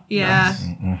 Polyfiller. Yeah.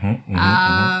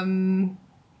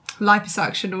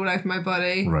 Liposuction all over my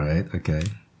body. Right. Okay.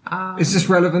 Is this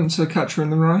relevant to Catcher in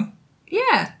the Rye?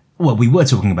 Yeah. Well, we were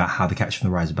talking about how The Catcher in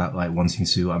the Rye is about like wanting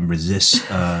to resist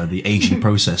the aging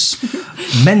process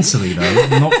mentally, though,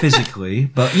 not physically.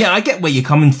 But yeah, I get where you're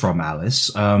coming from,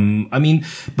 Alice. I mean,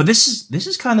 but this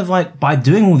is kind of like by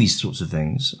doing all these sorts of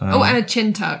things. Oh, and a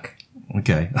chin tuck.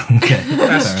 Okay.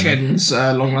 That's Chin's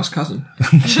long lost cousin.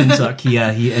 Shintak, he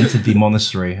entered the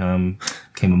monastery,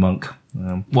 became a monk.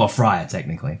 Well, friar,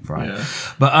 technically. Friar. Yeah.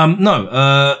 But,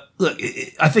 no, look,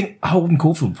 I think Holden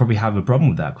Caulfield would probably have a problem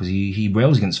with that because he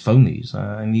rails against phonies.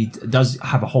 And he does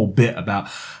have a whole bit about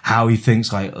how he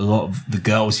thinks like a lot of the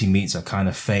girls he meets are kind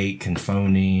of fake and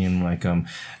phony and like,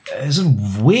 there's a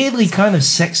weirdly kind of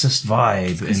sexist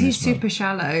vibe. Because he's super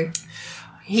shallow.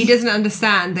 He doesn't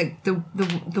understand that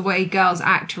the way girls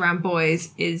act around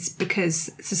boys is because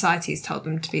society has told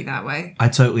them to be that way. I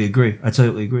totally agree. I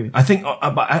think,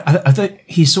 I think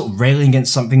he's sort of railing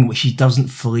against something which he doesn't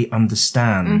fully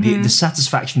understand. The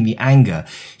dissatisfaction, the anger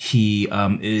he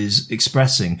is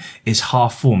expressing is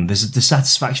half formed. There's a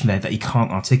dissatisfaction there that he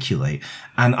can't articulate.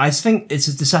 And I think it's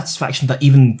a dissatisfaction that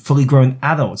even fully grown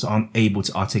adults aren't able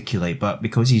to articulate. But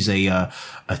because he's a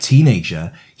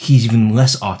teenager, he's even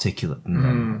less articulate than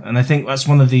them. And I think that's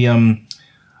one of the,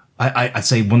 I'd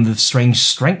say one of the strange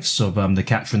strengths of The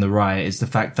Catcher in the Rye is the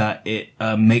fact that it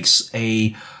makes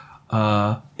a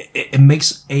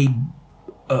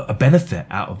benefit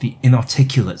out of the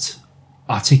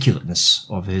articulateness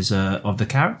of his of the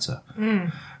character.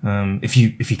 If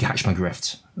you catch my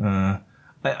drift.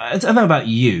 I don't know about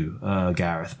you,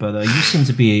 Gareth, but you seem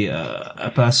to be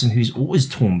a person who's always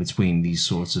torn between these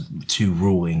sorts of two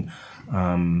ruling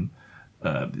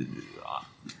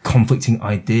conflicting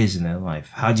ideas in their life.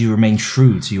 How do you remain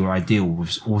true to your ideal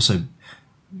with also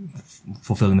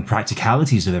fulfilling the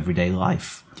practicalities of everyday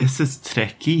life? This is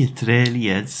tricky, it really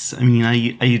is. I mean,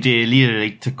 I really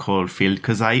relate to Caulfield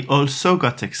because I also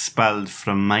got expelled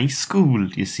from my school,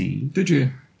 you see. Did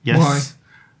you? Yes.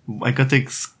 Why? I got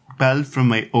expelled from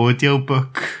my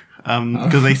audiobook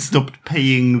because I stopped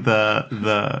paying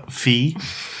the fee.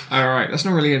 All right, that's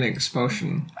not really an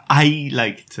expulsion. I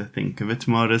like to think of it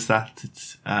more as that.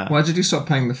 It's Why did you stop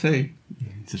paying the fee?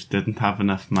 just didn't have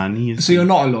enough money. So you're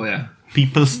not a lawyer?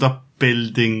 People stopped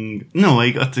building. No,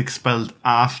 I got expelled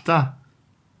after.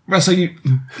 Well, so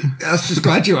that's just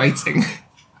graduating.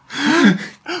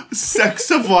 Sex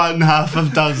of one, half a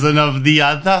dozen of the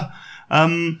other.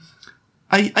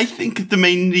 I think the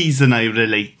main reason I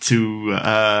relate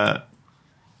to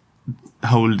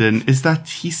Holden is that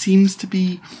he seems to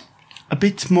be a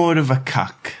bit more of a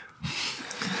cuck.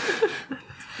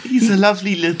 He's a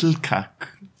lovely little cuck.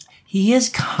 He is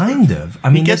kind of. I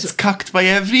mean, He gets cucked by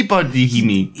everybody he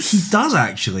meets. he does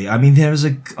actually. I mean, there is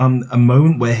a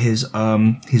moment where his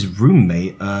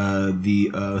roommate,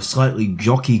 the slightly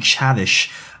jockey chadish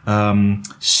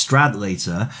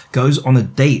Stradlater, goes on a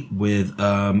date with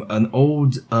an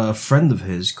old friend of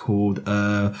his called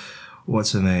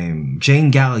what's her name,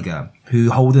 Jane Gallagher,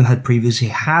 who Holden had previously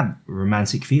had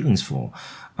romantic feelings for.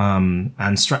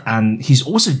 And he's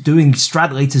also doing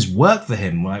Stradlater's work for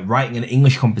him, like writing an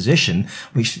English composition,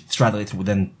 which Stradlater would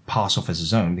then pass off as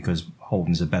his own because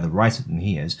Holden's a better writer than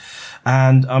he is.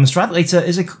 And Stradlater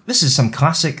this is some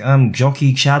classic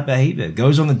jockey Chad behavior.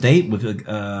 Goes on a date with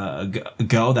a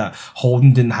girl that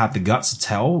Holden didn't have the guts to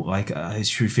tell his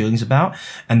true feelings about,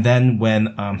 and then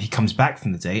when he comes back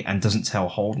from the date and doesn't tell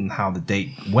Holden how the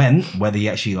date went, whether he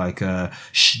actually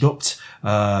schnopped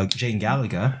Jane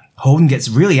Gallagher, Holden gets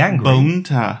really angry. Boned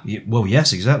her. Yeah, well,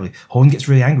 yes, exactly. Holden gets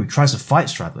really angry, tries to fight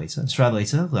Stradlater.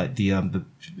 Stradlater, like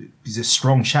he's a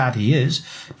strong Chad he is,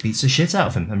 beats the shit out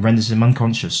of him and renders him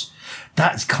unconscious.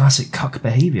 That's classic cuck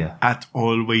behavior. That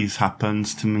always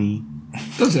happens to me.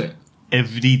 Does it?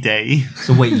 Every day.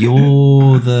 So wait,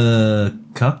 you're the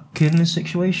cuck in this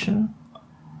situation?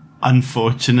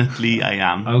 Unfortunately, I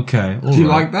am. Okay. Do you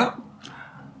like that?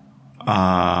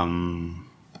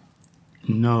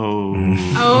 No.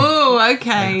 Oh,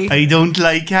 okay. I don't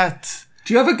like it.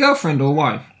 Do you have a girlfriend or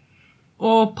wife?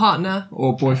 Or partner.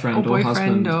 Or boyfriend Or or, boyfriend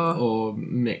husband or- or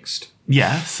mixed?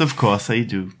 Yes, of course I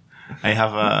do. I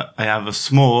have a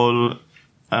small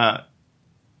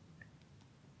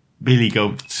billy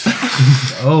goat.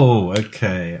 Oh,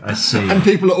 okay. I see. And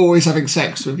people are always having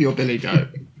sex with your billy goat.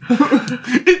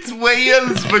 It's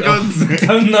Wales, for God's sake. I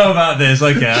don't know about this.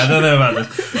 Okay, I don't know about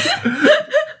this.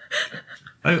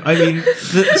 I mean,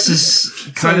 this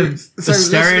is kind of the let's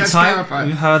stereotype clarify.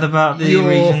 we've heard about the Your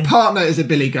region. partner is a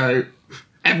billy goat.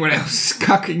 Everyone else is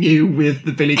cucking you with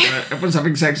the billy goat. Everyone's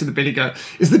having sex with the billy goat.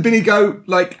 Is the billy goat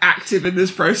active in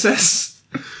this process?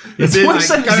 It's Is it, one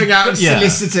sentence- going out and yeah.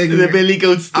 soliciting The billy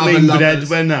goat's the other main lovers?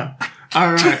 breadwinner.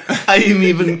 All right.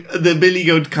 The billy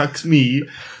goat cucks me,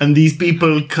 and these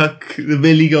people cuck the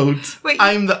billy goat. Wait.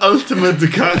 I'm the ultimate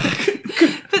cuck.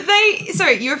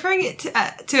 But you're referring it to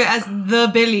it as the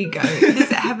Billy Goat.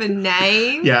 Does it have a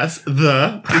name? Yes,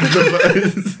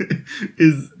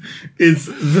 is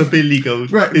the billy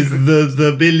goat. Right. Is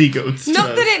the billy goat's Not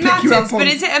turn. that it Pick you up matters, on- but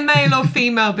is it a male or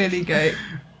female Billy Goat?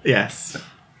 Yes.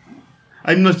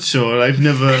 I'm not sure. I've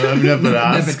never asked.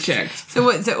 Never checked. So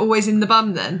what, is it always in the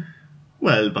bum then?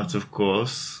 Well, but of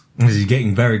course. This is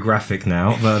getting very graphic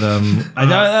now, but I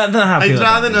don't know how I feel I'd about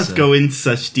rather this, not go into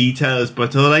such details,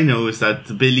 but all I know is that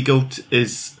the billy goat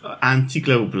is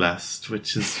anti-globalist,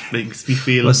 which makes me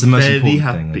feel That's the most very important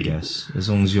happy. thing, I guess. As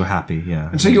long as you're happy,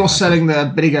 yeah. So you're selling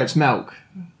the billy goat's milk?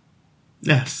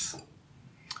 Yes.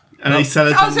 And I sell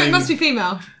it Oh, on so it my- must be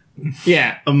female.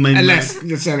 Yeah. on my Unless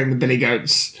you're selling the billy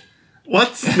goats.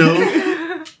 What?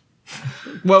 No.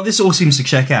 Well, this all seems to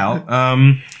check out.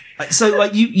 So,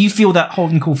 you feel that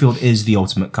Holden Caulfield is the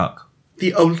ultimate cuck?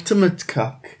 The ultimate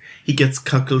cuck. He gets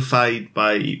cucklefied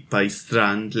by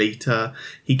Strand later.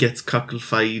 He gets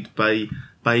cucklefied by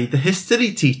the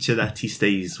history teacher that he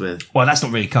stays with. Well, that's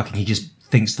not really cucking. He just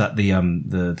thinks that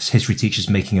the history teacher's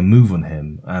making a move on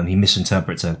him, and he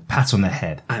misinterprets a pat on the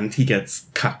head. And he gets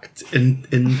cucked in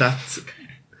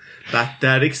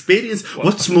that experience.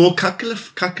 What's more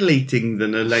cuckulating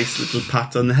than a nice little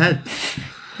pat on the head?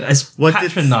 It's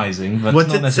patronising, but What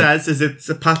not it necessarily. says is it's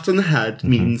a pat on the head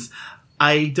means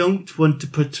I don't want to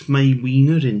put my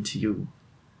wiener into you.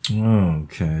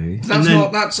 Okay. That's then-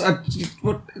 not. That's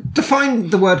define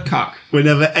the word cuck.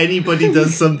 Whenever anybody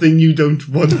does something you don't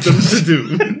want them to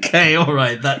do. Okay,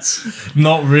 alright, that's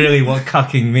not really what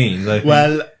cucking means. I think.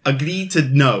 Well, agree to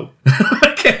no.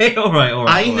 okay, alright.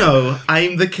 I know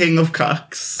I'm the king of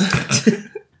cucks.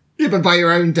 Yeah, but by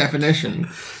your own definition.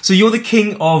 So you're the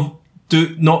king of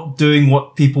not doing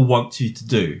what people want you to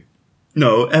do.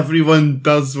 No, everyone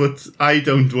does what I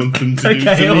don't want them to do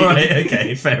Okay, to me. alright,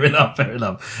 okay, fair enough.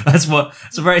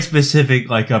 It's a very specific,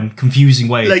 confusing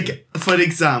way. Like, for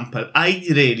example, I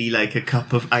really like a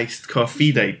cup of iced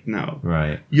coffee right now.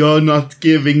 Right. You're not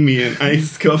giving me an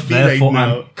iced coffee Therefore, right I'm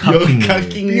now. You're cucking you.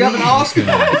 cucking me. You haven't asked for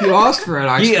that. If you ask for an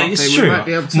iced Yeah, coffee, it's we true. might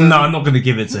be able to... No, I'm not going to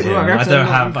give it to him. Well, I don't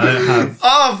have.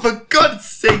 Oh, for God's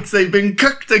sakes, I've been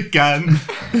cooked again.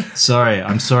 Sorry,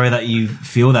 I'm sorry that you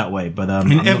feel that way, but I'm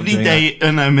not Every doing day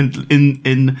when I'm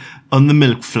in on the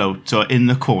milk float or in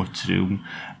the courtroom,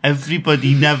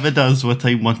 everybody never does what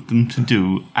I want them to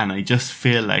do, and I just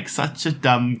feel like such a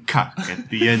dumb cuck at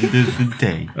the end of the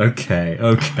day. that.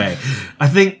 Okay. I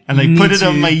think, And I you put need it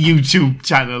on to- my YouTube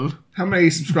channel. How many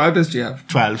subscribers do you have?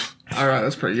 12. Alright,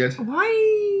 that's pretty good.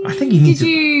 Why I think you need did to-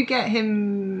 you get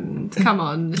him to come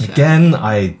on the show? Again,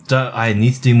 I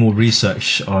need to do more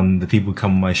research on the people who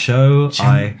come on my show.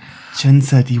 Chen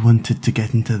said he wanted to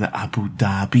get into the Abu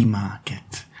Dhabi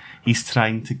market. He's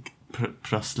trying to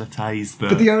proselytize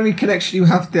But the only connection you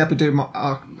have to the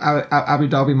Abu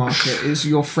Dhabi market is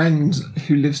your friend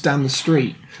who lives down the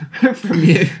street from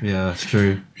you. Yeah, that's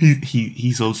true.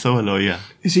 He's also a lawyer.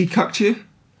 Is he cucked you?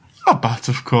 Oh, but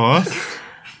of course.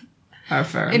 Oh,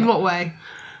 fair In enough. what way?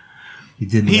 He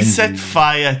didn't. He lend set you-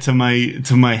 fire to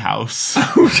my house.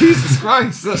 Oh, Jesus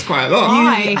Christ, that's quite a lot.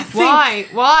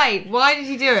 Why did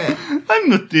he do it? I'm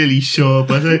not really sure,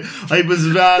 but I was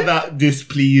rather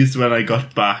displeased when I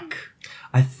got back.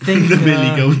 I think The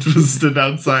billy goat was stood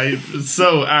outside,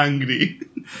 so angry.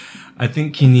 I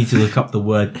think you need to look up the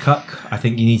word cuck. I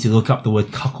think you need to look up the word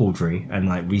cuckoldry and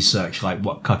research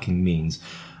what cucking means.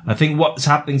 I think what's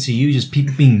happening to you is just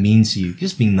people being mean to you,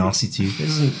 just being nasty to you. It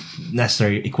doesn't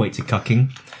necessarily equate to cucking.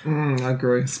 I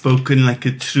agree. Spoken like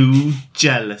a true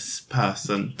jealous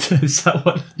person. Is that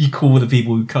what you call the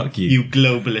people who cuck you? You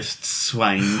globalist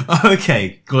swine.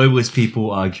 Okay, globalist people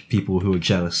are people who are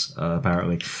jealous,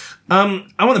 apparently. I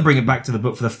want to bring it back to the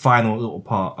book for the final little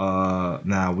part.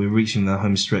 Now we're reaching the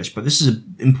home stretch, but this is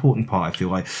an important part. I feel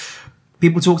like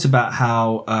people talked about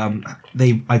how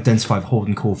they identified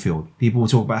Holden Caulfield. People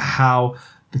talk about how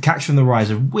The Catcher in the Rye is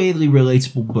a weirdly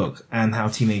relatable book and how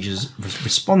teenagers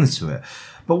responded to it.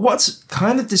 But what's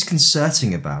kind of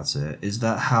disconcerting about it is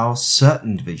that how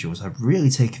certain individuals have really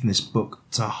taken this book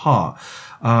to heart.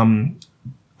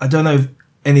 I don't know if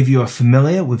any of you are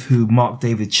familiar with who Mark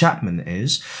David Chapman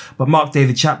is, but Mark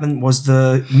David Chapman was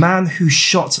the man who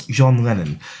shot John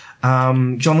Lennon.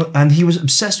 And he was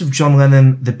obsessed with John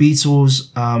Lennon, the Beatles,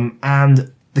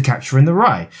 and The Catcher in the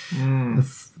Rye.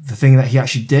 The thing that he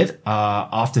actually did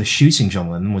after shooting John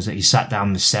Lennon was that he sat down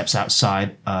on the steps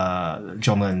outside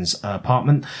John Lennon's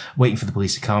apartment, waiting for the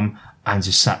police to come, and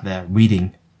just sat there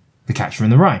reading The Catcher in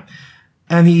the Rye.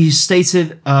 And he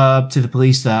stated to the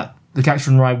police that The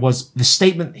Catcher in the Rye was the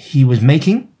statement he was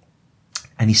making,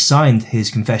 and he signed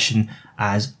his confession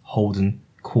as Holden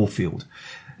Caulfield.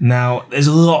 Now, there's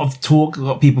a lot of talk, a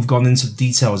lot of people have gone into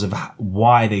details of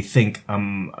why they think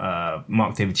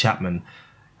Mark David Chapman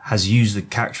has used The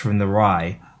Catcher in the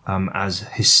Rye as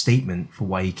his statement for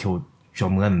why he killed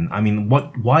John Lennon. I mean,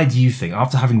 why do you think,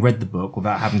 after having read the book,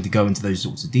 without having to go into those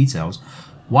sorts of details,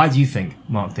 why do you think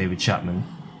Mark David Chapman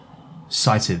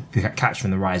cited The Catcher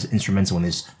in the Rye as instrumental in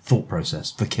his thought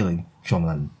process for killing John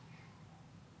Lennon?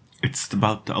 It's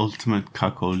about the ultimate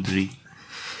cuckoldry.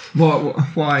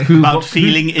 Why? About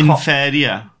feeling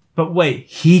inferior. But wait,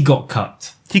 he got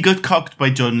cut. He got cocked by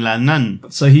John Lennon.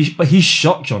 So he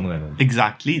shot John Lennon.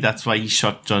 Exactly, that's why he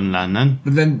shot John Lennon.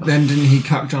 But then didn't he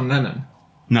cuck John Lennon?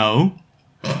 No,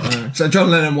 So John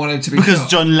Lennon wanted to be because shot.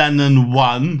 John Lennon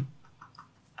won.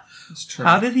 That's true.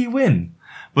 How did he win?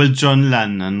 Well, John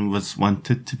Lennon was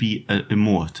wanted to be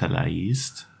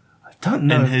immortalized I don't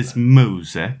know. in his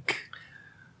music.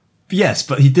 Yes,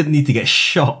 but he didn't need to get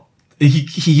shot.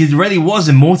 He already was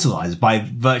immortalized by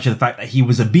virtue of the fact that he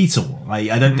was a Beatle.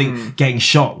 I don't think getting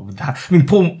shot would I mean,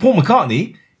 Paul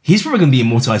McCartney, he's probably going to be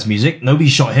immortalized music. Nobody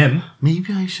shot him.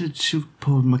 Maybe I should shoot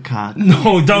Paul McCartney.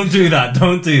 No, don't do that.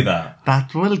 Don't do that.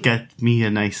 That will get me a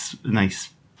nice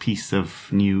piece of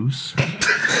news.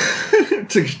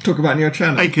 To talk about on your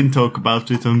channel. I can talk about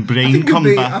it on I Brain think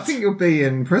Combat. I think you'll be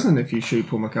in prison if you shoot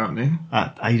Paul McCartney.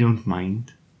 I don't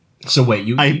mind. So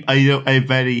wait, I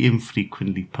very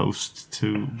infrequently post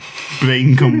to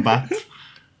Brain Combat.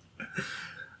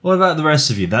 what about the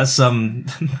rest of you? That's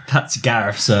that's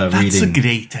Gareth's That's reading. a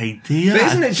great idea. But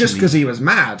isn't it just actually. because he was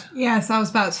mad? Yes, I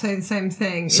was about to say the same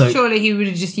thing. So- Surely he would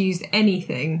have just used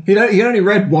anything. He only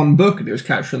read one book and it was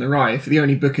Catcher in the Rye. If the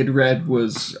only book he'd read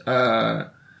was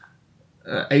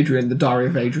Adrian, the Diary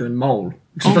of Adrian Mole,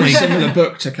 which is a very similar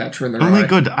book to Catcher in the Rye. Oh my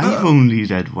god, I've only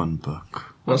read one book.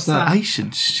 What's that? I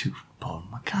should shoot Paul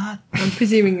God. I'm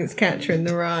presuming it's Catcher in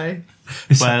the Rye.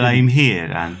 Well, I'm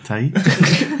here, aren't I?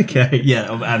 Okay,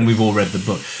 yeah, and we've all read the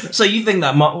book. So you think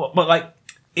that, but like,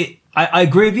 I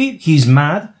agree with you. He's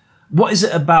mad. What is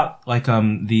it about like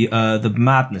the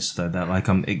madness though that like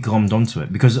it glommed onto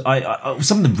it? Because I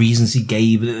some of the reasons he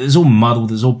gave, it's all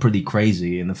muddled, it's all pretty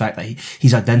crazy, and the fact that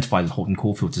he's identified as Holden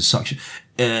Caulfield to such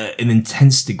an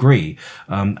intense degree,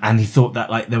 and he thought that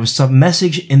like there was some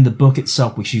message in the book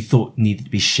itself which he thought needed to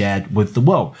be shared with the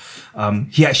world.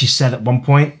 He actually said at one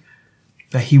point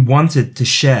that he wanted to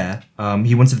share,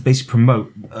 he wanted to basically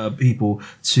promote people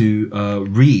to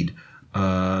read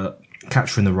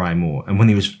Catcher in the Rye more, and when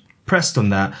he was pressed on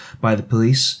that by the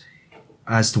police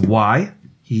as to why,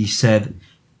 he said,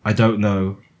 I don't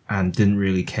know and didn't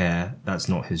really care. That's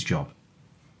not his job.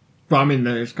 But I mean,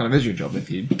 it kind of is your job if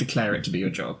you declare it to be your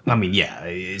job. I mean, yeah,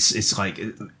 it's like,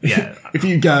 yeah. If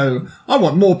you go, I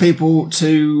want more people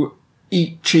to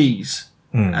eat cheese,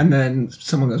 and then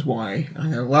someone goes, why? I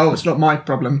go, well, it's not my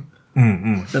problem.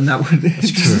 Then that would,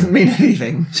 it doesn't mean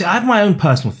anything. See, I have my own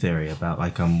personal theory about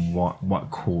like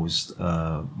what caused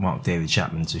Mark David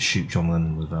Chapman to shoot John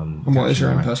Lennon with And what is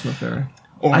your own personal theory?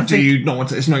 Or I do think- you not want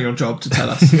to? It's not your job to tell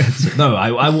us. No,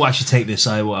 I will actually take this.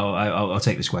 I'll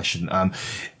take this question.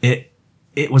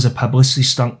 It was a publicity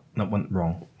stunt that went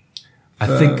wrong. I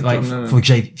think like John Lennon. for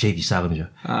J.D. Salinger.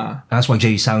 And that's why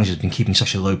J.D. Salinger's been keeping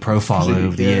such a low profile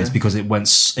over the years, because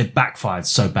it backfired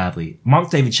so badly. Mark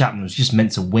David Chapman was just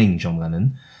meant to wing John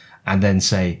Lennon and then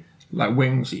say, Like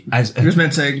Wings. He as was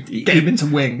meant to get him into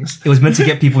Wings. it was meant to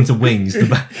get people into Wings.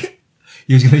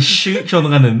 He was going to shoot John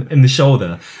Lennon in the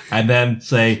shoulder and then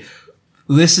say,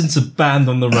 listen to Band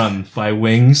on the Run by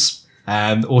Wings,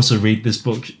 and also read this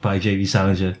book by J.D.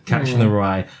 Salinger, Catcher in the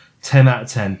Rye, 10 out of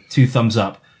 10, 2 thumbs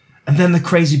up. And then the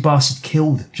crazy bastard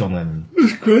killed John Lennon.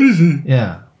 It's crazy.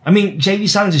 Yeah. I mean, J.D.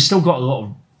 Salinger's still got a lot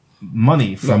of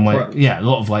money from Lot of a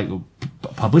lot of like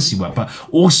publicity work, but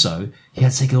also he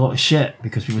had to take a lot of shit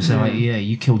because people say like, yeah,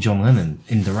 you killed John Lennon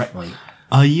indirectly.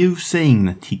 Are you saying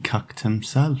that he cucked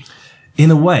himself?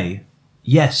 In a way,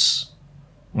 yes.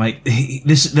 Like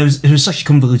there was such a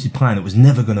convoluted plan. It was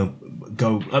never going to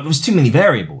go. There was too many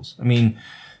variables. I mean,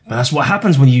 but that's what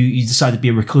happens when you decide to be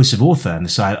a reclusive author and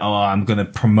decide, I'm going to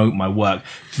promote my work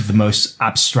through the most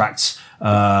abstract,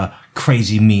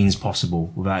 crazy means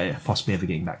possible without it possibly ever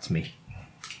getting back to me.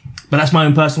 But that's my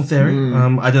own personal theory.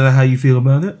 I don't know how you feel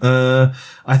about it.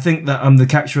 I think that The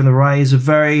Catcher in the Rye is a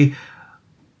very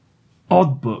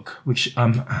odd book, which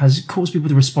has caused people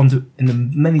to respond to it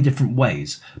in many different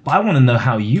ways. But I want to know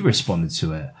how you responded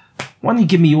to it. Why don't you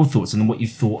give me your thoughts on what you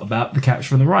thought about The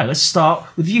Catcher in the Rye? Let's start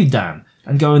with you, Dan,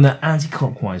 and go in the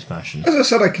anti-clockwise fashion. As I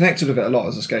said, I connected with it a lot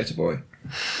as a skater boy.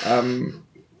 Down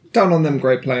on them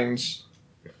Great Plains,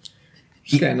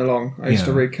 skating along. I used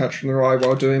to read Catcher in the Rye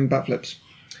while doing backflips.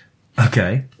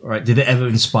 Okay, all right. Did it ever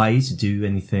inspire you to do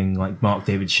anything like Mark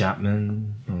David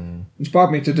Chapman?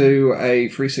 Inspired me to do a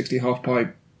 360 half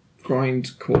pipe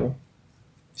grind core.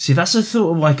 See, that's the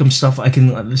sort of like stuff I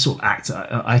can, like, the sort of act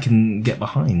I can get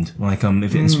behind. Like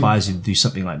if it inspires you to do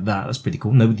something like that, that's pretty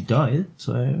cool. Nobody died,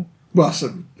 so. Well,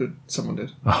 someone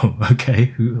did. Oh,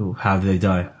 okay. How did they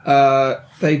die?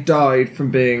 They died from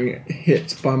being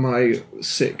hit by my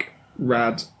sick,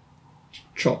 rad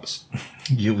chops.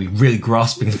 You'll be really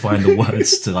grasping to find the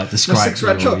words to like My describe. sick,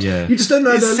 rad chops. Yeah. You just don't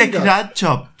know their Sick lingo. rad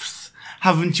chops.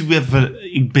 Haven't you ever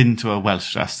been to a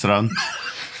Welsh restaurant?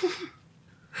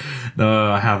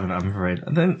 No, I haven't. I'm afraid.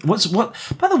 And then what?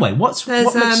 By the way, what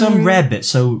There's, makes rarebit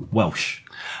so Welsh?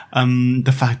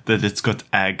 The fact that it's got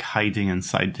egg hiding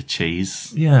inside the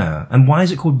cheese. Yeah, and why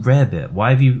is it called rarebit? Why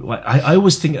have you? Like, I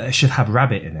always think it should have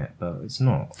rabbit in it, but it's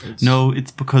not. It's, No,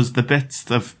 it's because the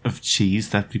bits of cheese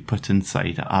that we put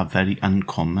inside are very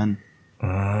uncommon.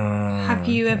 Have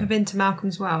you ever been to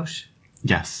Malcolm's Welsh?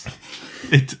 Yes.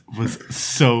 It was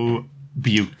so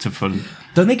beautiful.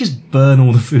 don't they just burn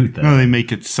all the food there? No, they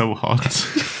make it so hot.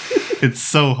 It's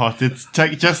so hot. It's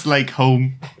just like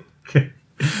home.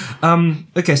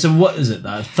 Okay, so what is it?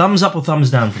 Thumbs up or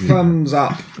thumbs down from you? Thumbs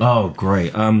up. Oh,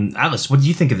 great. Alice, what do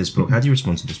you think of this book? How do you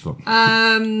respond to this book?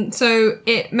 So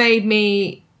it made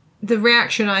me. The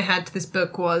reaction I had to this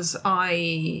book was,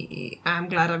 I am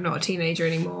glad I'm not a teenager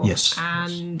anymore. Yes.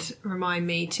 And remind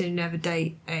me to never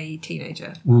date a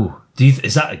teenager. Ooh,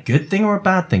 is that a good thing or a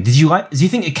bad thing? Do you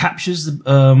think it captures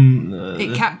the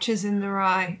It captures in the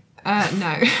Rye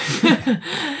No.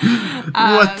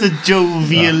 What a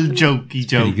jovial, jokey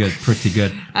joke. Pretty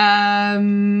good.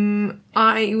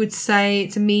 I would say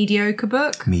it's a mediocre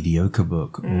book. Mediocre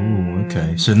book. Ooh,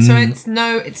 okay. So it's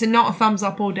not a thumbs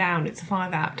up or down. It's a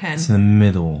 5 out of 10. it's in the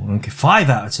middle. Okay, 5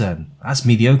 out of 10. That's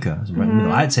mediocre. That's right in the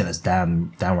middle. I'd say that's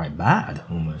downright bad,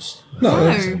 almost.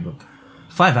 No.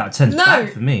 5 out of 10 is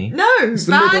bad for me. No, It's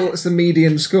the middle. It's the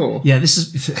median score. Yeah, this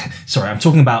is. Sorry, I'm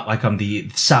talking about like on the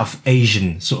South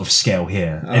Asian sort of scale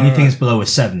here. Anything that's below a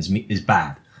 7 is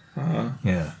bad.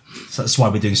 Yeah, so that's why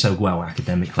we're doing so well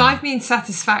academically. 5 means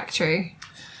satisfactory.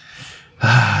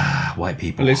 White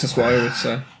people. At least that's what I would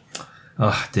say.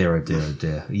 Oh dear, oh dear, oh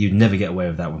dear. You'd never get away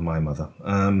with that with my mother.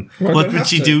 What would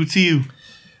she do to you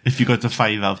if you got a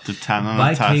 5 out of 10 on If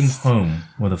I a test? came home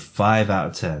with a 5 out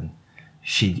of 10,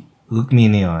 she'd look me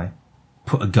in the eye,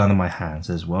 put a gun in my hand,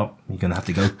 says, "Well, you're gonna have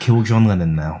to go kill John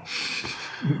Lennon now."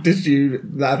 Did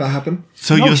that ever happen?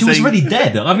 So No, you're she was saying already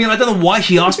dead. I mean, I don't know why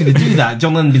she asked me to do that.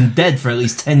 John Lennon had been dead for at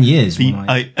least 10 years. when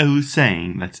I- I was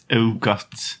saying that O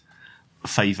got a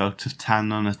 5 out of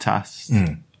 10 on a test.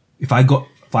 If I got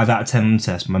 5 out of 10 on the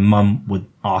test, my mum would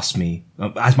ask me,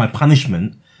 as my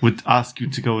punishment, Would ask you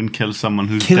to go and kill someone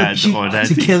who's dead already.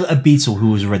 to kill a Beatle who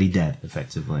was already dead,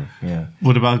 effectively. Yeah.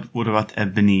 What about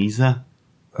Ebenezer?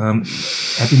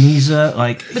 Ebenezer,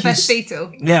 like... The best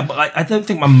Beatle. Yeah, but I don't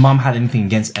think my mum had anything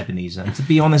against Ebenezer. And to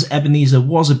be honest, Ebenezer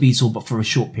was a Beatle, but for a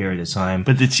short period of time.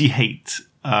 But did she hate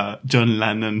John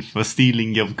Lennon for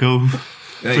stealing Yoko?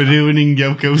 For ruining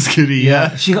Yoko's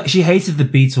career? She hated the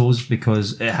Beatles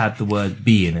because it had the word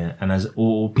bee in it. And as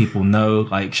all people know,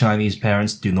 like Chinese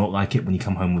parents do not like it when you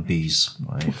come home with bees.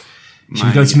 Right? She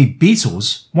would go to me,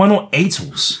 Beatles? Why not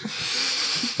Atles?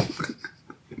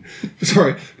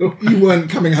 Sorry, but you weren't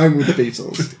coming home with the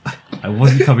Beatles. I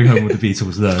wasn't coming home with the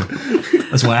Beatles, though.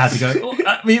 That's why I had to go. Oh,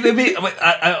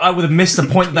 I would have missed the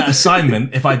point of that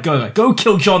assignment if I'd go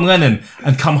kill John Lennon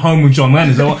and come home with John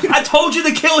Lennon. So I told you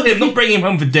to kill him, not bring him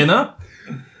home for dinner.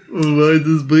 Why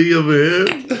does bring him here?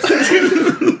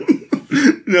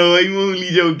 No, I'm only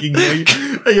joking.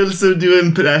 I also do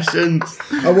impressions.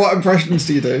 And what impressions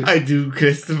do you do? I do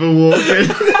Christopher Walken.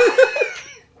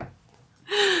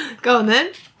 Go on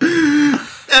then.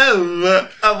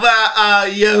 Where are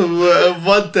you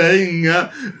wanting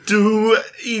to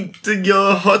eat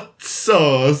your hot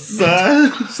sauce?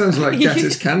 Sounds like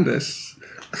Jettis Candice.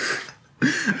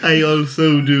 I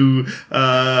also do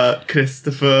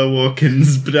Christopher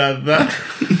Walken's brother,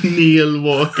 Neil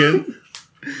Walken.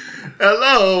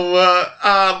 Hello,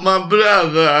 my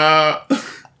brother.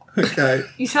 Okay.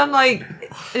 You sound like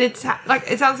it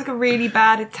sounds like a really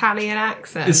bad Italian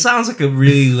accent. It sounds like a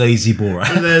really lazy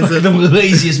Borat. There's the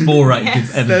laziest Borat you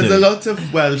could ever There's do. a lot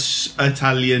of Welsh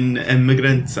Italian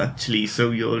immigrants, actually,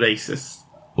 so you're racist.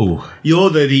 Oh, You're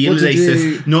the real What did racist,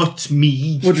 you- not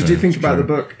me. What did you think about the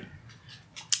book?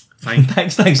 Fine.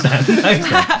 thanks, Dan. Thanks,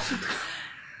 Dan.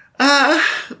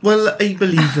 Well, I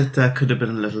believe that there could have been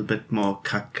a little bit more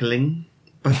cackling,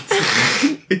 but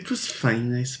it was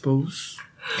fine, I suppose.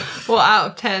 What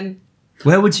out of 10?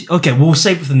 Where would you? Okay, we'll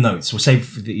save it for the notes. We'll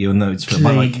save your notes for.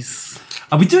 But like, Please.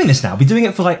 are we doing this now? Are we doing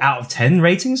it for like out of 10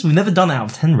 ratings? We've never done out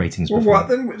of 10 ratings Well, before. what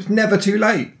then? It's never too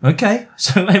late. Okay,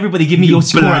 so everybody, give me your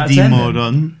score out of Bloody 10. then.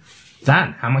 moron.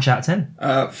 Dan, how much out of 10?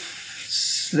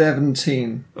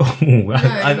 17. Oh,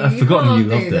 I've forgotten you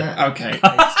loved it. Okay.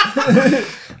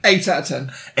 8 out of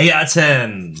 10. 8 out of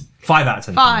 10. 5 out of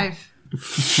 10. 5.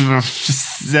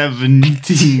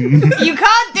 17. You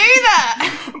can't do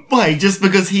that! Why? Just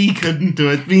because he couldn't do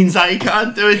it means I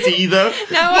can't do it either?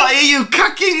 No, Why are you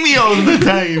cucking me all the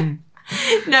time?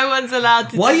 No one's allowed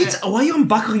to Why do are you it. why are you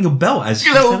unbuckling your belt as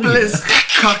she's telling you? Globalist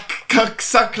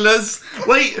cucksucklers.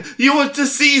 Wait, you want to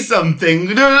see something?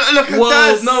 Look at Whoa,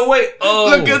 this. no, wait.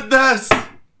 Oh. Look at this.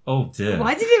 Oh, dear.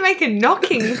 Why did you make a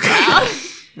knocking sound?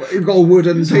 You've got a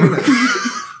wooden penis.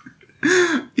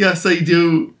 Yes, I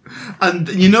do. And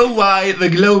you know why? The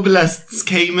globalists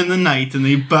came in the night and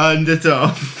they burned it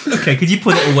off. Okay, could you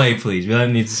put it away, please? We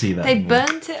don't need to see that. They anymore.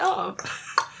 burnt it off.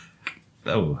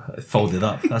 Oh, folded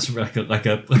up. That's like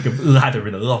a ladder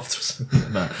in a loft or something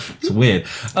like that. It's weird.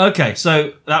 Okay,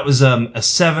 so that was a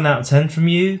 7 out of 10 from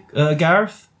you,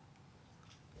 Gareth.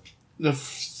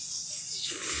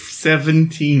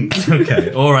 17.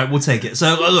 Okay, all right, we'll take it.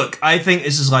 So look, I think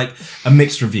this is like a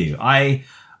mixed review. I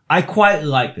quite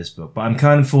like this book, but I'm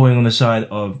kind of falling on the side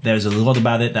of there's a lot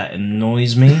about it that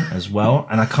annoys me as well,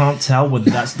 and I can't tell whether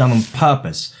that's done on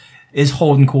purpose. Is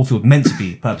Holden Caulfield meant to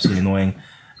be purposely annoying?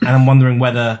 And I'm wondering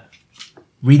whether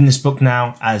reading this book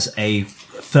now as a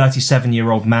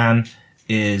 37-year-old man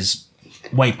is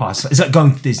way past. It's like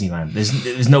going to Disneyland.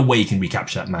 There's no way you can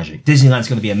recapture that magic. Disneyland's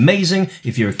going to be amazing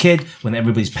if you're a kid, when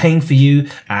everybody's paying for you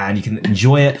and you can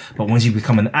enjoy it. But once you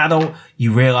become an adult,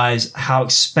 you realize how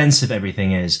expensive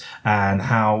everything is and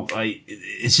how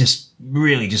it's just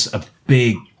really just a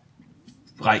big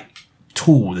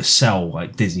tool to sell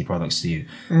Disney products to you.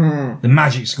 The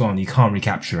magic's gone. You can't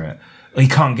recapture it. Or you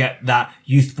can't get that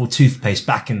youthful toothpaste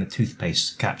back in the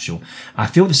toothpaste capsule. I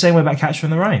feel the same way about Catcher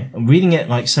in the Rye. I'm reading it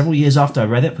several years after I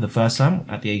read it for the first time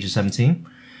at the age of 17.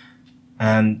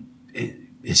 And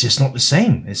it's just not the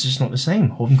same. It's just not the same.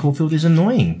 Holden Caulfield is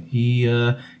annoying.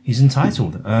 He's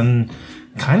entitled and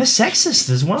kind of sexist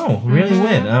as well. Really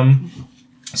weird.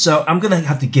 So I'm going to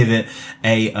have to give it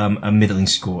a middling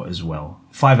score as well.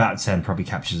 5 out of 10 probably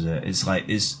captures it. It's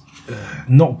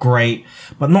not great,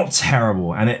 but not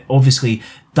terrible. And it obviously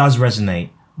does resonate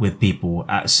with people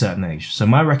at a certain age. So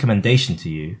my recommendation to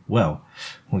you, well,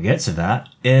 we'll get to that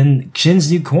in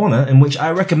Shin's new corner, in which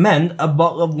I recommend a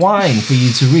bottle of wine for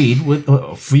you to read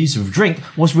for you to drink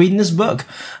whilst reading this book.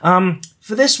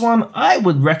 For this one, I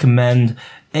would recommend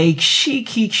a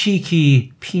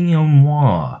cheeky Pinot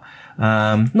Noir.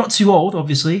 Not too old,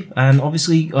 obviously, and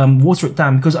obviously, water it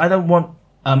down because I don't want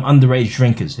underage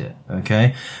drinkers here,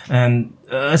 okay? And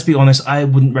let's be honest, I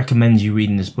wouldn't recommend you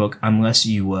reading this book unless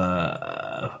you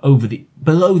were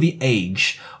below the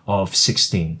age of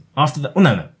 16. After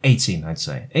that, 18, I'd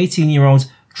say. 18-year-olds,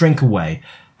 drink away.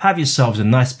 Have yourselves a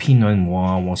nice Pinot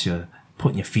Noir whilst you're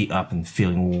putting your feet up and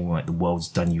feeling all like the world's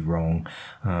done you wrong.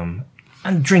 And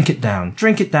drink it down.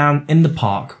 Drink it down in the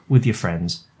park with your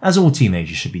friends, as all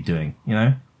teenagers should be doing,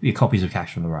 with your copies of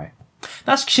Catcher in the Rye.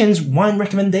 That's Shin's wine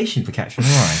recommendation for Catcher in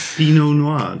the Rye. Pinot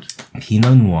Noir.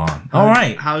 Pinot Noir. All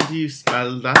right. How do you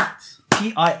spell that?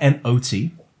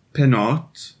 Pinot.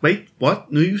 Pinot. Wait,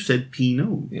 what? No, you said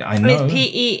Pinot. Yeah, I know.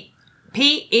 It's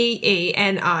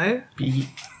P-E-E-N-O.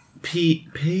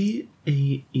 P-E-E-N-O.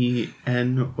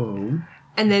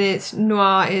 And then it's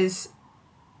noir is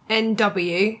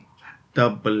N-W.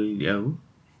 W.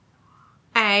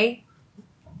 A.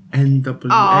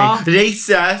 N-W-A. R.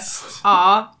 Racist.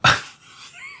 R.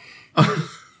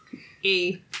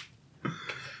 E.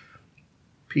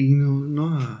 Pinot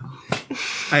Noir.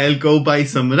 I'll go buy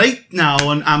some right now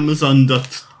on Amazon.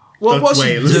 What's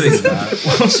she Wales. doing that?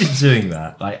 What's she doing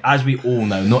that? As we all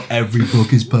know, not every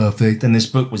book is perfect, and this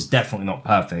book was definitely not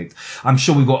perfect. I'm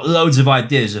sure we've got loads of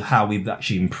ideas of how we've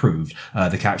actually improved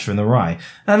The Catcher in the Rye.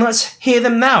 And let's hear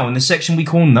them now in the section we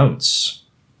call Notes.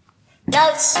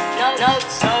 Notes, no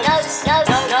notes, no notes, no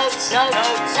no notes, no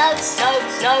notes, notes,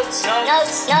 notes, notes, no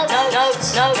notes, no no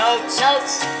notes, no notes,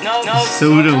 notes, no notes.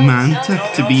 So romantic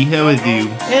to be here with you.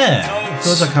 Yeah, it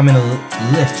feels like I'm in a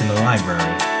lift in the library.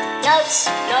 Notes,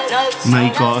 no notes. My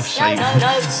gosh,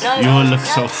 you all look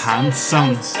so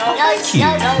handsome. Thank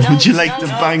you. Would you like to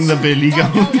bang the billy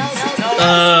goat?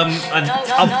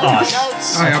 I'll pass.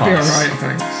 I'll be alright,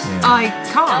 thanks. I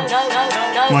can't.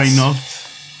 Why not?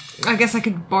 I guess I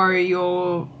could borrow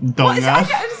your... Donger. What is it? I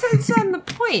don't understand the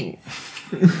point.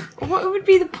 What would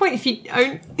be the point if you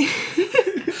don't...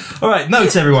 All right,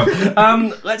 notes, everyone.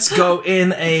 Let's go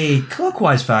in a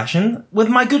clockwise fashion with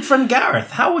my good friend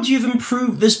Gareth. How would you have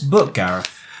improved this book, Gareth?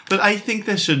 But I think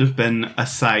there should have been a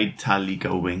side tally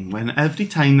going when every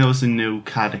time there was a new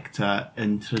character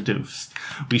introduced,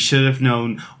 we should have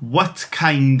known what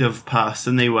kind of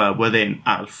person they were. Were they an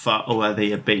alpha or were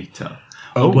they a beta?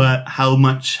 Oh. Or how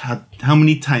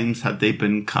many times had they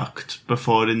been cucked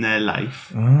before in their life?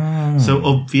 Oh. So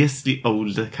obviously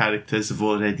older characters have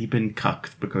already been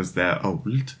cucked because they're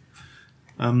old.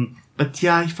 But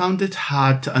yeah, I found it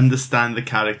hard to understand the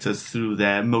characters through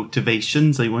their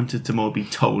motivations. I wanted to more be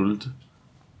told.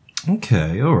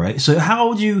 Okay, all right. So how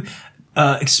would you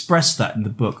express that in the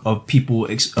book of people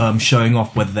showing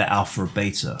off whether they're alpha or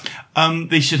beta?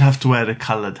 They should have to wear a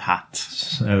coloured hat.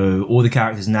 So all the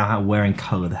characters now are wearing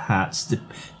coloured hats,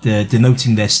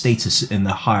 denoting their status in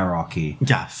the hierarchy.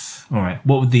 Yes. All right.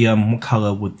 What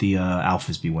colour would the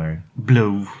alphas be wearing?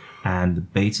 Blue. And the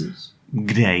betas?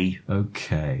 Grey.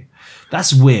 Okay.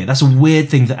 That's weird. That's a weird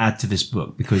thing to add to this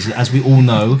book because, as we all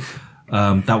know,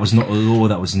 that was not a law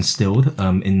that was instilled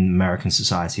in American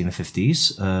society in the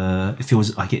 50s. It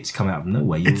feels like it's come out of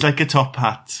nowhere. It's like a top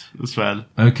hat as well.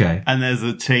 Okay. And there's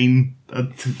a chain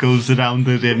that goes around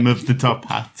the rim of the top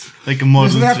hat. Like a model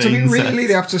Doesn't they have to be train set. really?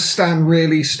 They have to stand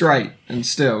really straight and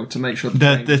still to make sure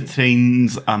The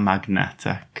trains are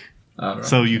magnetic. Oh, right.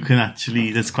 So you can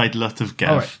actually, there's quite a lot of give.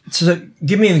 All right. So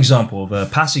give me an example of a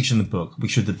passage in the book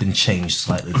which should have been changed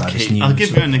slightly by this new... I'll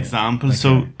give you an example. Okay.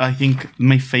 So I think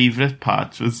my favourite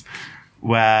part was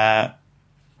where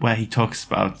where he talks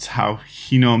about how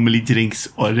he normally drinks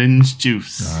orange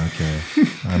juice. Okay,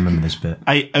 I remember this bit.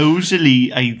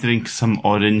 I drink some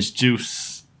orange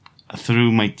juice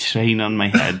through my train on my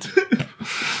head.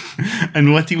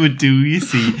 And what he would do, you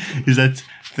see, is that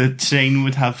the train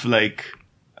would have like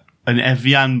an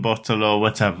Evian bottle or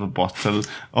whatever bottle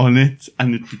on it,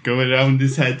 and it would go around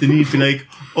his head, and he'd be like,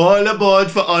 all aboard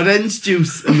for orange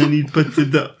juice, and then he'd put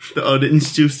the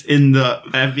orange juice in the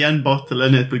Evian bottle,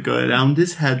 and it would go around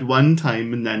his head one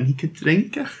time, and then he could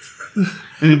drink it.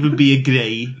 And it would be a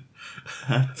grey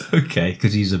hat. Okay,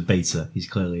 because he's a beta. He's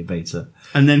clearly a beta.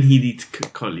 And then he'd eat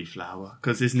cauliflower,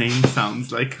 because his name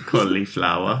sounds like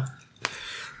cauliflower.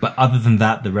 But other than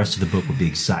that, the rest of the book would be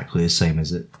exactly the same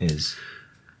as it is.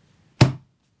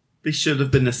 There should have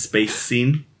been a space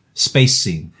scene. Space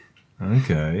scene.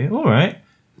 Okay, all right.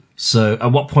 So,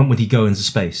 at what point would he go into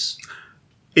space?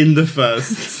 In the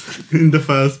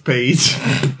first page.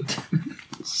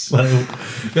 So,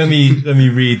 let me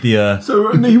read the.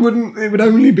 So he wouldn't. It would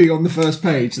only be on the first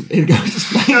page. He'd go to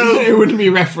space. It wouldn't be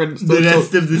referenced. The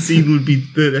rest of the scene would be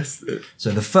the rest.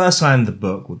 So the first line of the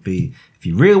book would be: if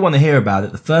you really want to hear about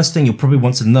it, the first thing you'll probably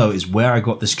want to know is where I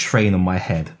got this train on my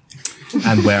head,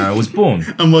 and where I was born,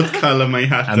 And what colour my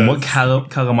hat and is. what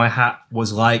color my hat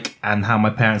was like, and how my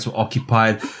parents were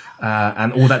occupied,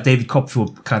 and all that David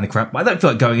Copperfield kind of crap. But I don't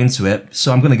feel like going into it,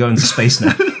 so I'm going to go into space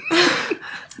now.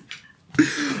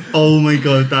 Oh my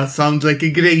god, that sounds like a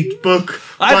great book.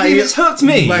 I mean, it's hooked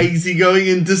me. Why is he going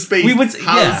into space?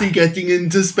 How's he getting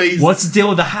into space? What's the deal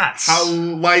with the hats?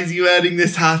 Why is he wearing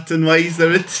this hat, and why is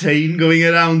there a train going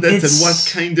around it, and what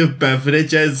kind of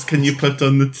beverages can you put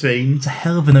on the train? It's a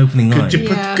hell of an opening line. Could you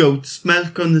Yeah. put goat's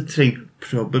milk on the train?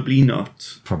 Probably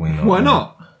not. Probably not. Why no.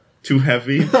 not? Too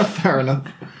heavy. Fair enough.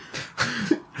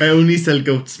 I only sell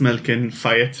goat's milk in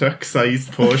fire truck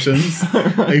sized portions.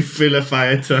 I fill a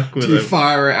fire truck with You it.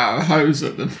 fire it out of a hose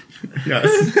at them.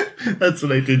 Yes. That's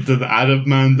what I did to the Arab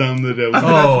man down the road.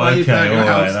 Oh, Why you okay, burn your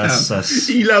alright, house that's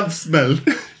He loves milk.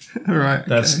 All right.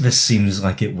 this seems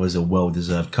like it was a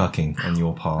well-deserved cucking on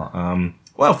your part.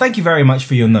 Well, thank you very much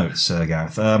for your notes,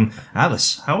 Gareth.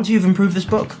 Alice, how would you have improved this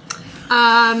book?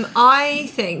 I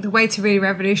think the way to really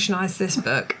revolutionise this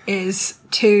book is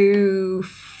to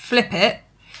flip it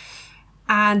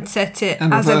and set it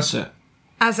And reverse it.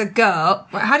 as a girl.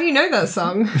 Wait, how do you know that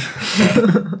song?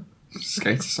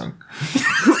 Skater song.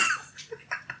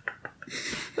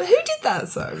 Who did that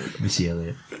song? Missy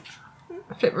Elliott.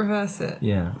 Flip, reverse it.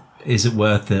 Yeah. Is it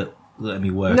worth it? Let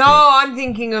me work No, it. I'm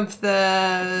thinking of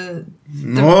the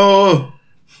Oh!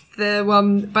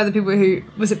 one by the people who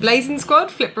was it Blazing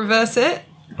Squad? Flip, reverse it.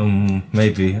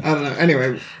 Maybe. I don't know.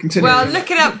 Anyway, continue. Well,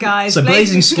 look it up, guys. So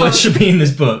Blazing Squad should be in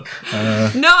this book.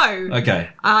 No. Okay.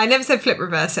 I never said flip,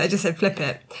 reverse it. I just said flip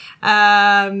it.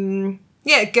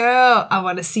 Yeah, girl, I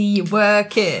want to see you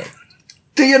work it.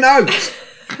 Do you know?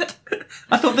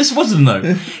 I thought this was a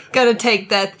note. Gonna take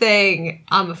that thing.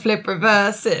 I'ma flip,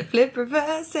 reverse it. Flip,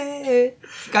 reverse it.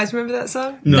 Guys, remember that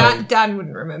song? No. Dan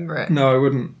wouldn't remember it. No, I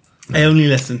wouldn't. I only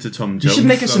listen to Tom Jones. You should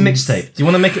make us a songs. mixtape. Do you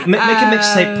want to make a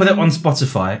mixtape? Put it on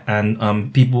Spotify,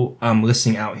 and people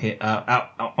listening out here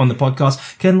out on the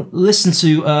podcast can listen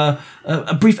to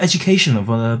a brief education of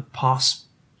the past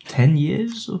 10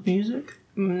 years of music.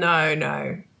 No.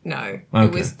 It Okay.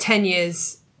 was 10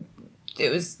 years. It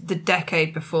was the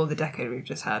decade before the decade we've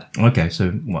just had. Okay,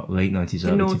 so what, late 90s,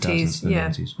 early noughties, 2000s, the yeah.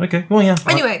 90s. Okay, well, yeah.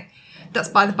 Anyway, that's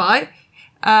by the by.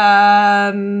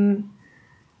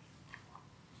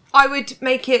 I would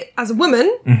make it as a woman,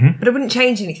 but I wouldn't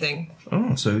change anything.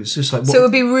 Oh, so it's just like... So it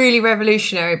would be really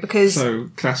revolutionary because So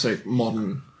classic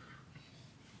modern.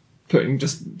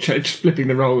 Just flipping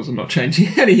the roles and not changing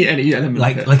any element.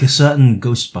 of it. like a certain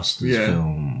Ghostbusters Yeah.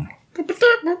 film.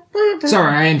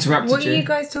 Sorry, I interrupted what are you. you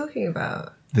guys talking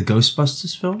about? The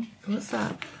Ghostbusters film? What's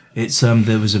that? It's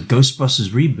there was a Ghostbusters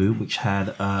reboot which had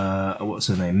what's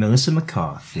her name? Melissa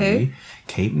McCarthy, Who?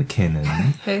 Kate McKinnon,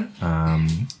 Who?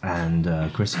 and was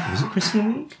it Kristen Wiig? Is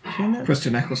she in that?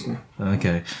 Christian Eccleston.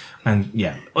 Okay, and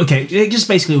yeah, okay. It just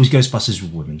basically was Ghostbusters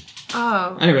with women.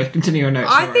 Oh. Anyway, continue your notes.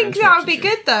 I Sorry, think that would be interrupted you.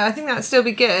 good though. I think that'd still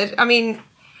be good. I mean,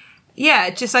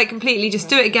 yeah, just like completely just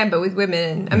do it again but with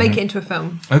women and make it into a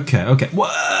film. Okay.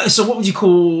 So what would you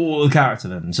call the character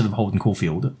then instead of Holden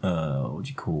Caulfield? What would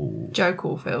you call Joe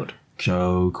Caulfield.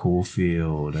 Joe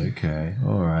Caulfield? Okay,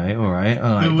 all right.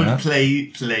 I Who like would that.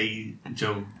 play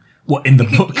Joe? What in the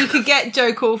book? You could get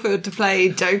Joe Caulfield to play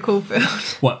Joe Caulfield.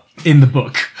 What in the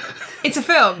book? It's a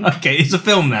film Okay, it's a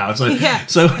film now. So Yeah.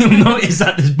 so you'll notice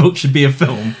that this book should be a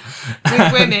film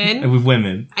with women with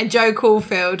women. and Joe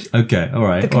Caulfield, Okay, all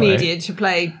right. the all right. comedian, should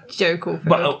play Joe Caulfield.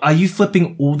 But are you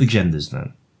flipping all the genders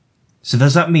then? So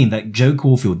does that mean that Joe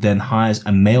Caulfield then hires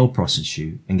a male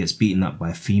prostitute and gets beaten up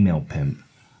by a female pimp?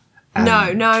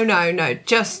 No.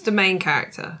 Just the main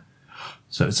character.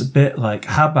 So it's a bit like,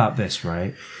 how about this,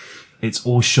 right? It's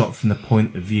all shot from the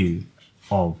point of view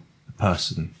of the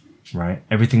person, right?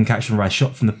 Everything Catcher in the Rye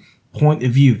shot from the point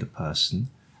of view of the person,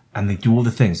 and they do all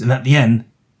the things. And at the end,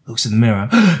 looks in the mirror,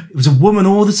 it was a woman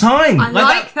all the time. I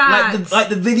like that. Like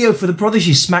the video for the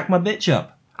Prodigy, Smack My Bitch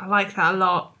Up. I like that a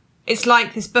lot. It's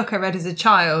like this book I read as a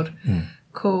child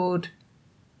called...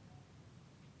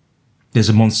 There's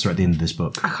a monster at the end of this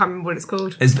book. I can't remember what it's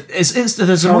called. There's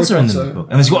a monster in the book.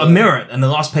 And it's got a mirror, and the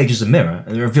last page is a mirror,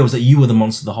 and it reveals that you were the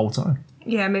monster the whole time.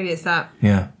 Yeah, maybe it's that.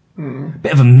 Yeah.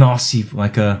 Bit of a nasty,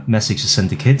 like a message to send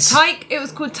to kids. It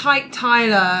was called Tyke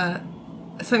Tyler,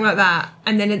 something like that.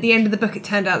 And then at the end of the book, it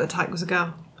turned out that Tyke was a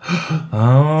girl.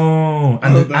 Oh.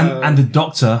 And the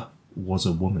doctor was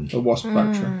a woman. The Wasp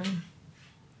Factory.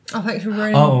 I thought you were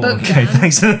ruining the book. Okay,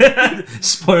 Dan. thanks.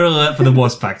 Spoiler alert for the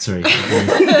Wasp Factory.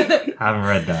 I haven't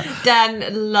read that.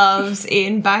 Dan loves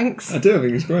Ian Banks. I do, I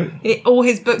think it's great. All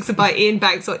his books are by Ian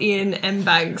Banks or Ian M.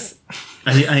 Banks.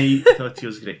 I thought he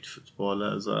was a great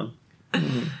footballer as well.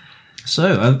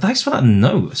 So, thanks for that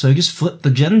note. So, just flip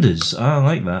the genders. I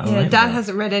like that. Yeah, Dan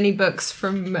hasn't read any books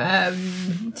from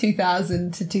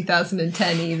 2000 to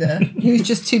 2010 either. He was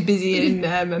just too busy in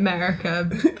America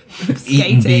skating.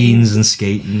 Eating beans and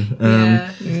skating.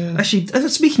 Yeah. Actually,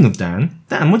 speaking of Dan,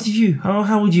 what did you?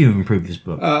 How would you have improved this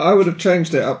book? I would have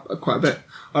changed it up quite a bit.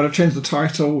 I'd have changed the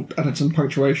title, added some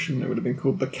punctuation. It would have been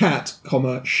called The Cat,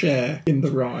 Share in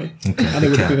the Rye. Okay, and it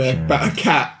would have been about a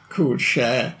cat called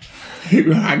Share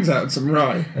who hangs out in some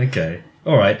rye. Okay.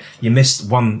 All right. You missed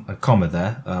a comma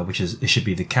there, which is, it should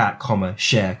be the cat,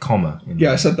 share,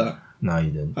 Yeah, I said that. No,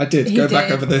 you didn't. I did. Go back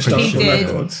over those He doctor did.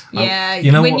 records. Yeah,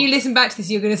 you know when what? you listen back to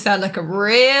this, you're going to sound like a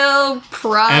real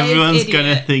prize Everyone's idiot.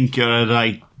 gonna think you're a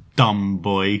right dumb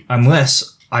boy.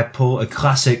 Unless I pull a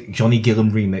classic Johnny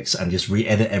Gillen remix and just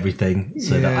re-edit everything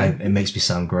so that it makes me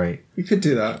sound great. You could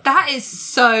do that. That is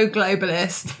so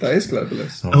globalist. That is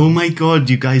globalist. Oh my god,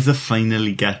 you guys are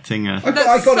finally getting it.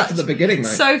 I got it from the beginning, mate.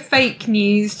 So fake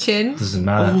news, Chin. Doesn't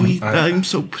matter. Oh, I'm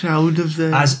so proud of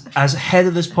this. As head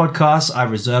of this podcast, I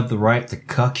reserve the right to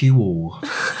cuck you all.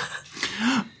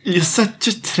 You're such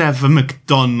a Trevor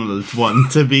McDonald one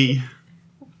to be.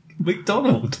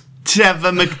 McDonald.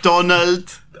 Trevor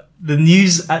McDonald. The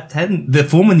news at 10, the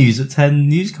former news at 10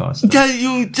 newscaster. Yeah,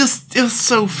 you're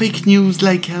so fake news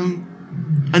like him.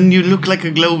 And you look like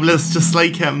a globalist just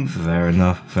like him. Fair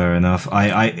enough.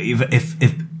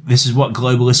 If this is what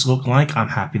globalists look like, I'm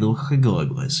happy to look like a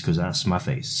globalist because that's my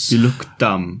face. You look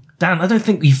dumb. Dan, I don't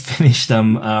think you finished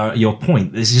your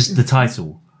point. This is just the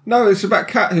title. No, it's about a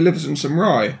cat who lives in some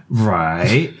rye.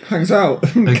 Right. Hangs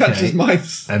out and catches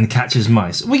mice. And catches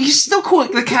mice. Well, you still call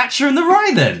it the Catcher in the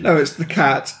Rye then? No, it's the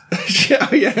cat. Oh,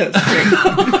 yeah, it's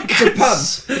a pun.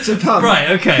 It's a pun.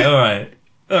 Right, okay,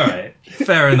 alright.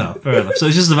 Fair enough. So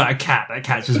it's just about a cat that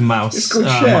catches mouse. It's called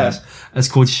Share. Mice. It's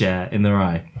called Share in the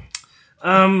Rye.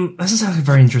 That doesn't sound like a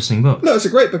very interesting book. No, it's a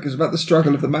great book. It's about the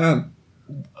struggle of the man.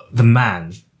 The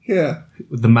man. Yeah.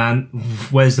 The man.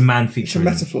 Where's the man It's a featuring?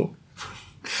 metaphor.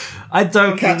 I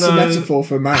don't Cat's know. a metaphor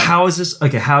for man. How does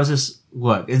this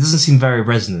work? It doesn't seem very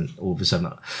resonant all of a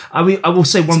sudden. I mean, I will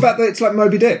say one. It's like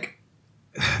Moby Dick.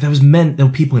 There were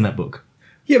people in that book.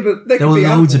 Yeah, but they There could were be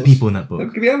loads animals. of people in that They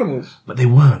book, could be animals. but they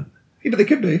weren't. Yeah, but they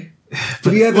could be.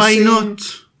 Have you ever Why seen not?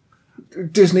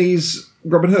 Disney's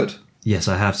Robin Hood? Yes,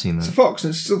 I have seen It's a that. fox,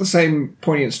 and it's still the same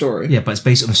poignant story. Yeah, but it's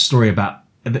based on a story about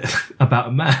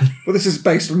a man. Well, this is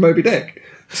based on Moby Dick.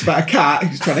 It's about a cat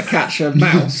who's trying to catch a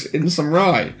mouse in some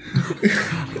rye.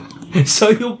 So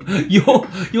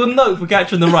your note for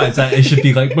Catcher in the Rye is that it should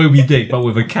be like Moby Dick, but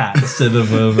with a cat instead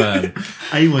of a man.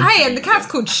 Hey, and the cat's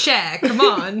called Cher. Come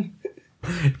on.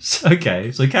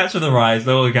 Okay, so Catcher in the Rye is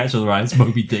not Catcher in the Rye. It's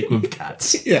Moby Dick with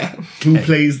cats. Yeah. Who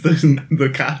plays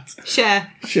the cat?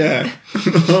 Cher. Share.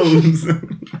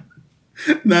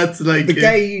 That's like The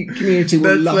gay community will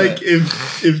That's love like it.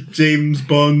 if James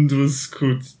Bond was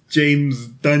called James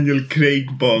Daniel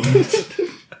Craig Bond.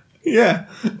 Yeah.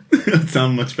 That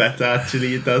sounds much better,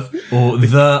 actually, it does. Or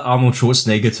the Arnold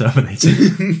Schwarzenegger Terminator.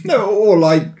 No, or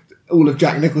like all of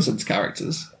Jack Nicholson's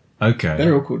characters. Okay.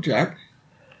 They're all called Jack.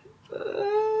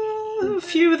 A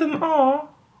few of them are.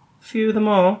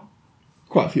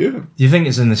 Quite a few of them. Do you think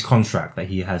it's in this contract that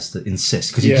he has to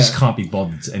insist? Because he Yeah. just can't be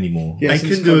bothered anymore. Yeah. I Yes,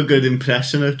 can it's do a got- good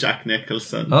impression of Jack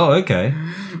Nicholson. Oh, okay.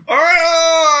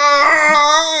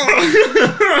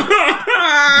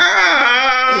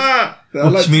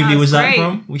 Which movie was that great.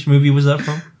 from? Which movie was that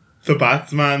from? The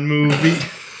Batman movie.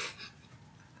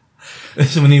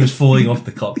 So when he was falling off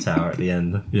the clock tower at the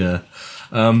end. Yeah.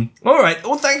 All right.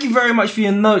 Well, thank you very much for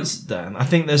your notes, Dan. I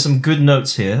think there's some good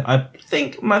notes here. I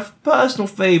think my personal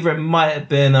favorite might have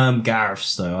been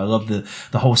Gareth's, though. I love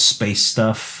the whole space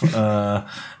stuff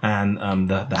and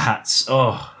the hats.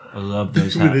 Oh, I love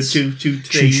those hats. With the choo-choo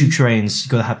train. Choo-choo trains.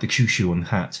 You gotta have the choo-choo on the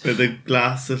hat. With a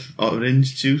glass of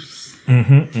orange juice.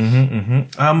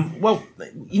 Well,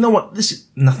 you know what? There's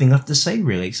nothing left to say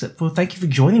really, except for thank you for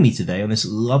joining me today on this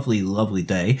lovely, lovely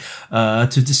day, to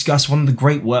discuss one of the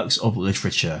great works of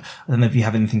literature. I don't know if you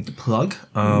have anything to plug.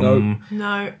 No.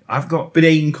 I've got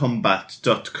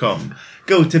braincombat.com.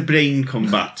 Go to Brain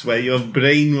Combat, where your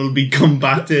brain will be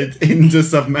combated into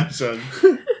submission.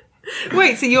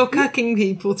 Wait, so you're cucking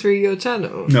people through your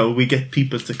channel? No, we get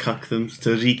people to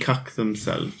re-cuck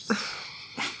themselves.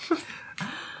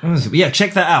 Yeah,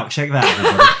 check that out. Check that out,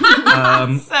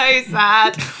 everybody. So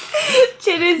sad.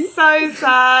 Chin is so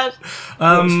sad.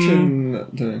 What's Chin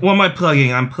doing? What am I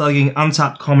plugging? I'm plugging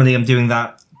Untapped Comedy. I'm doing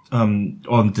that on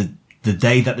the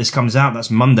day that this comes out. That's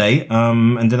Monday.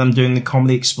 And then I'm doing the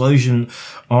Comedy Explosion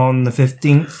on the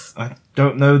 15th. I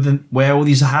don't know where all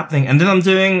these are happening. And then I'm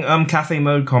doing Cafe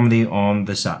Mode Comedy on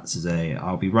the Saturday.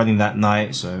 I'll be running that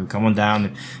night, so come on down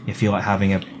if you feel like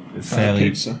having a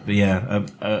fairly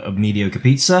a mediocre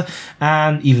pizza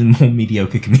and even more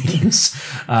mediocre comedians.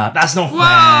 That's not fair.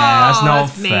 That's not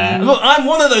fair. Mean. Look, I'm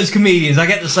one of those comedians. I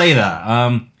get to say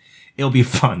that. It'll be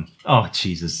fun. Oh,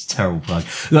 Jesus, terrible plug.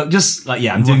 Look, just like,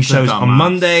 I'm doing shows on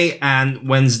Monday and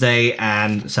Wednesday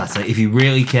and Saturday. If you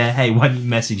really care, hey, why don't you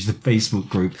message the Facebook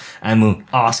group and we'll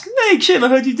ask, hey, Chin, I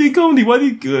heard you do comedy. Why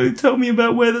don't you tell me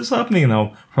about where that's happening? And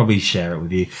I'll probably share it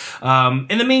with you.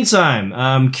 In the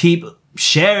meantime, keep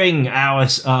sharing our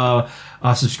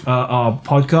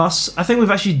podcasts. I think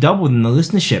we've actually doubled in the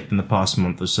listenership in the past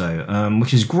month or so,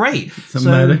 which is great. It's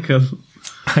America.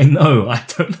 I know. I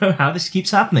don't know how this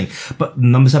keeps happening, but the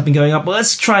numbers have been going up. But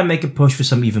let's try and make a push for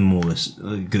some even more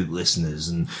good listeners.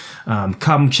 And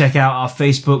come check out our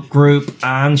Facebook group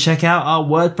and check out our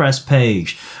WordPress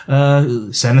page.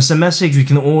 Send us a message. You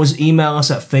can always email us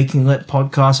at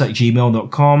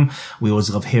fakingletpodcast@gmail.com. We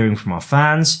always love hearing from our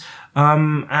fans.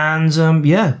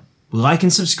 Like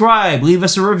and subscribe, leave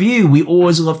us a review. We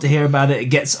always love to hear about it. It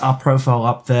gets our profile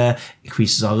up there,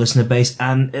 increases our listener base,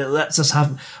 and it lets us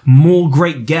have more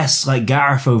great guests like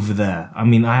Gareth over there. I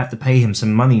mean, I have to pay him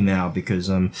some money now because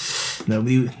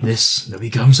nobody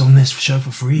comes on this show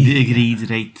for free. The agreed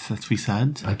rate that we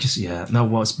said.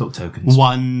 It's book tokens.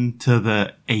 1 to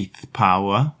the 8th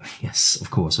power. Yes,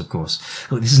 of course.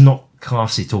 Look, this is not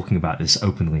classy talking about this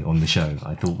openly on the show.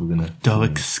 I thought we were gonna... Don't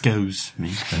excuse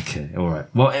me. Okay, alright.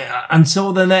 Well,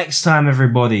 until the next time,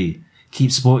 everybody,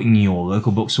 keep supporting your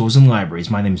local bookstores and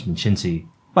libraries. My name's Vincenti.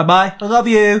 Bye-bye. I love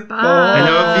you. Bye. I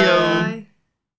love you.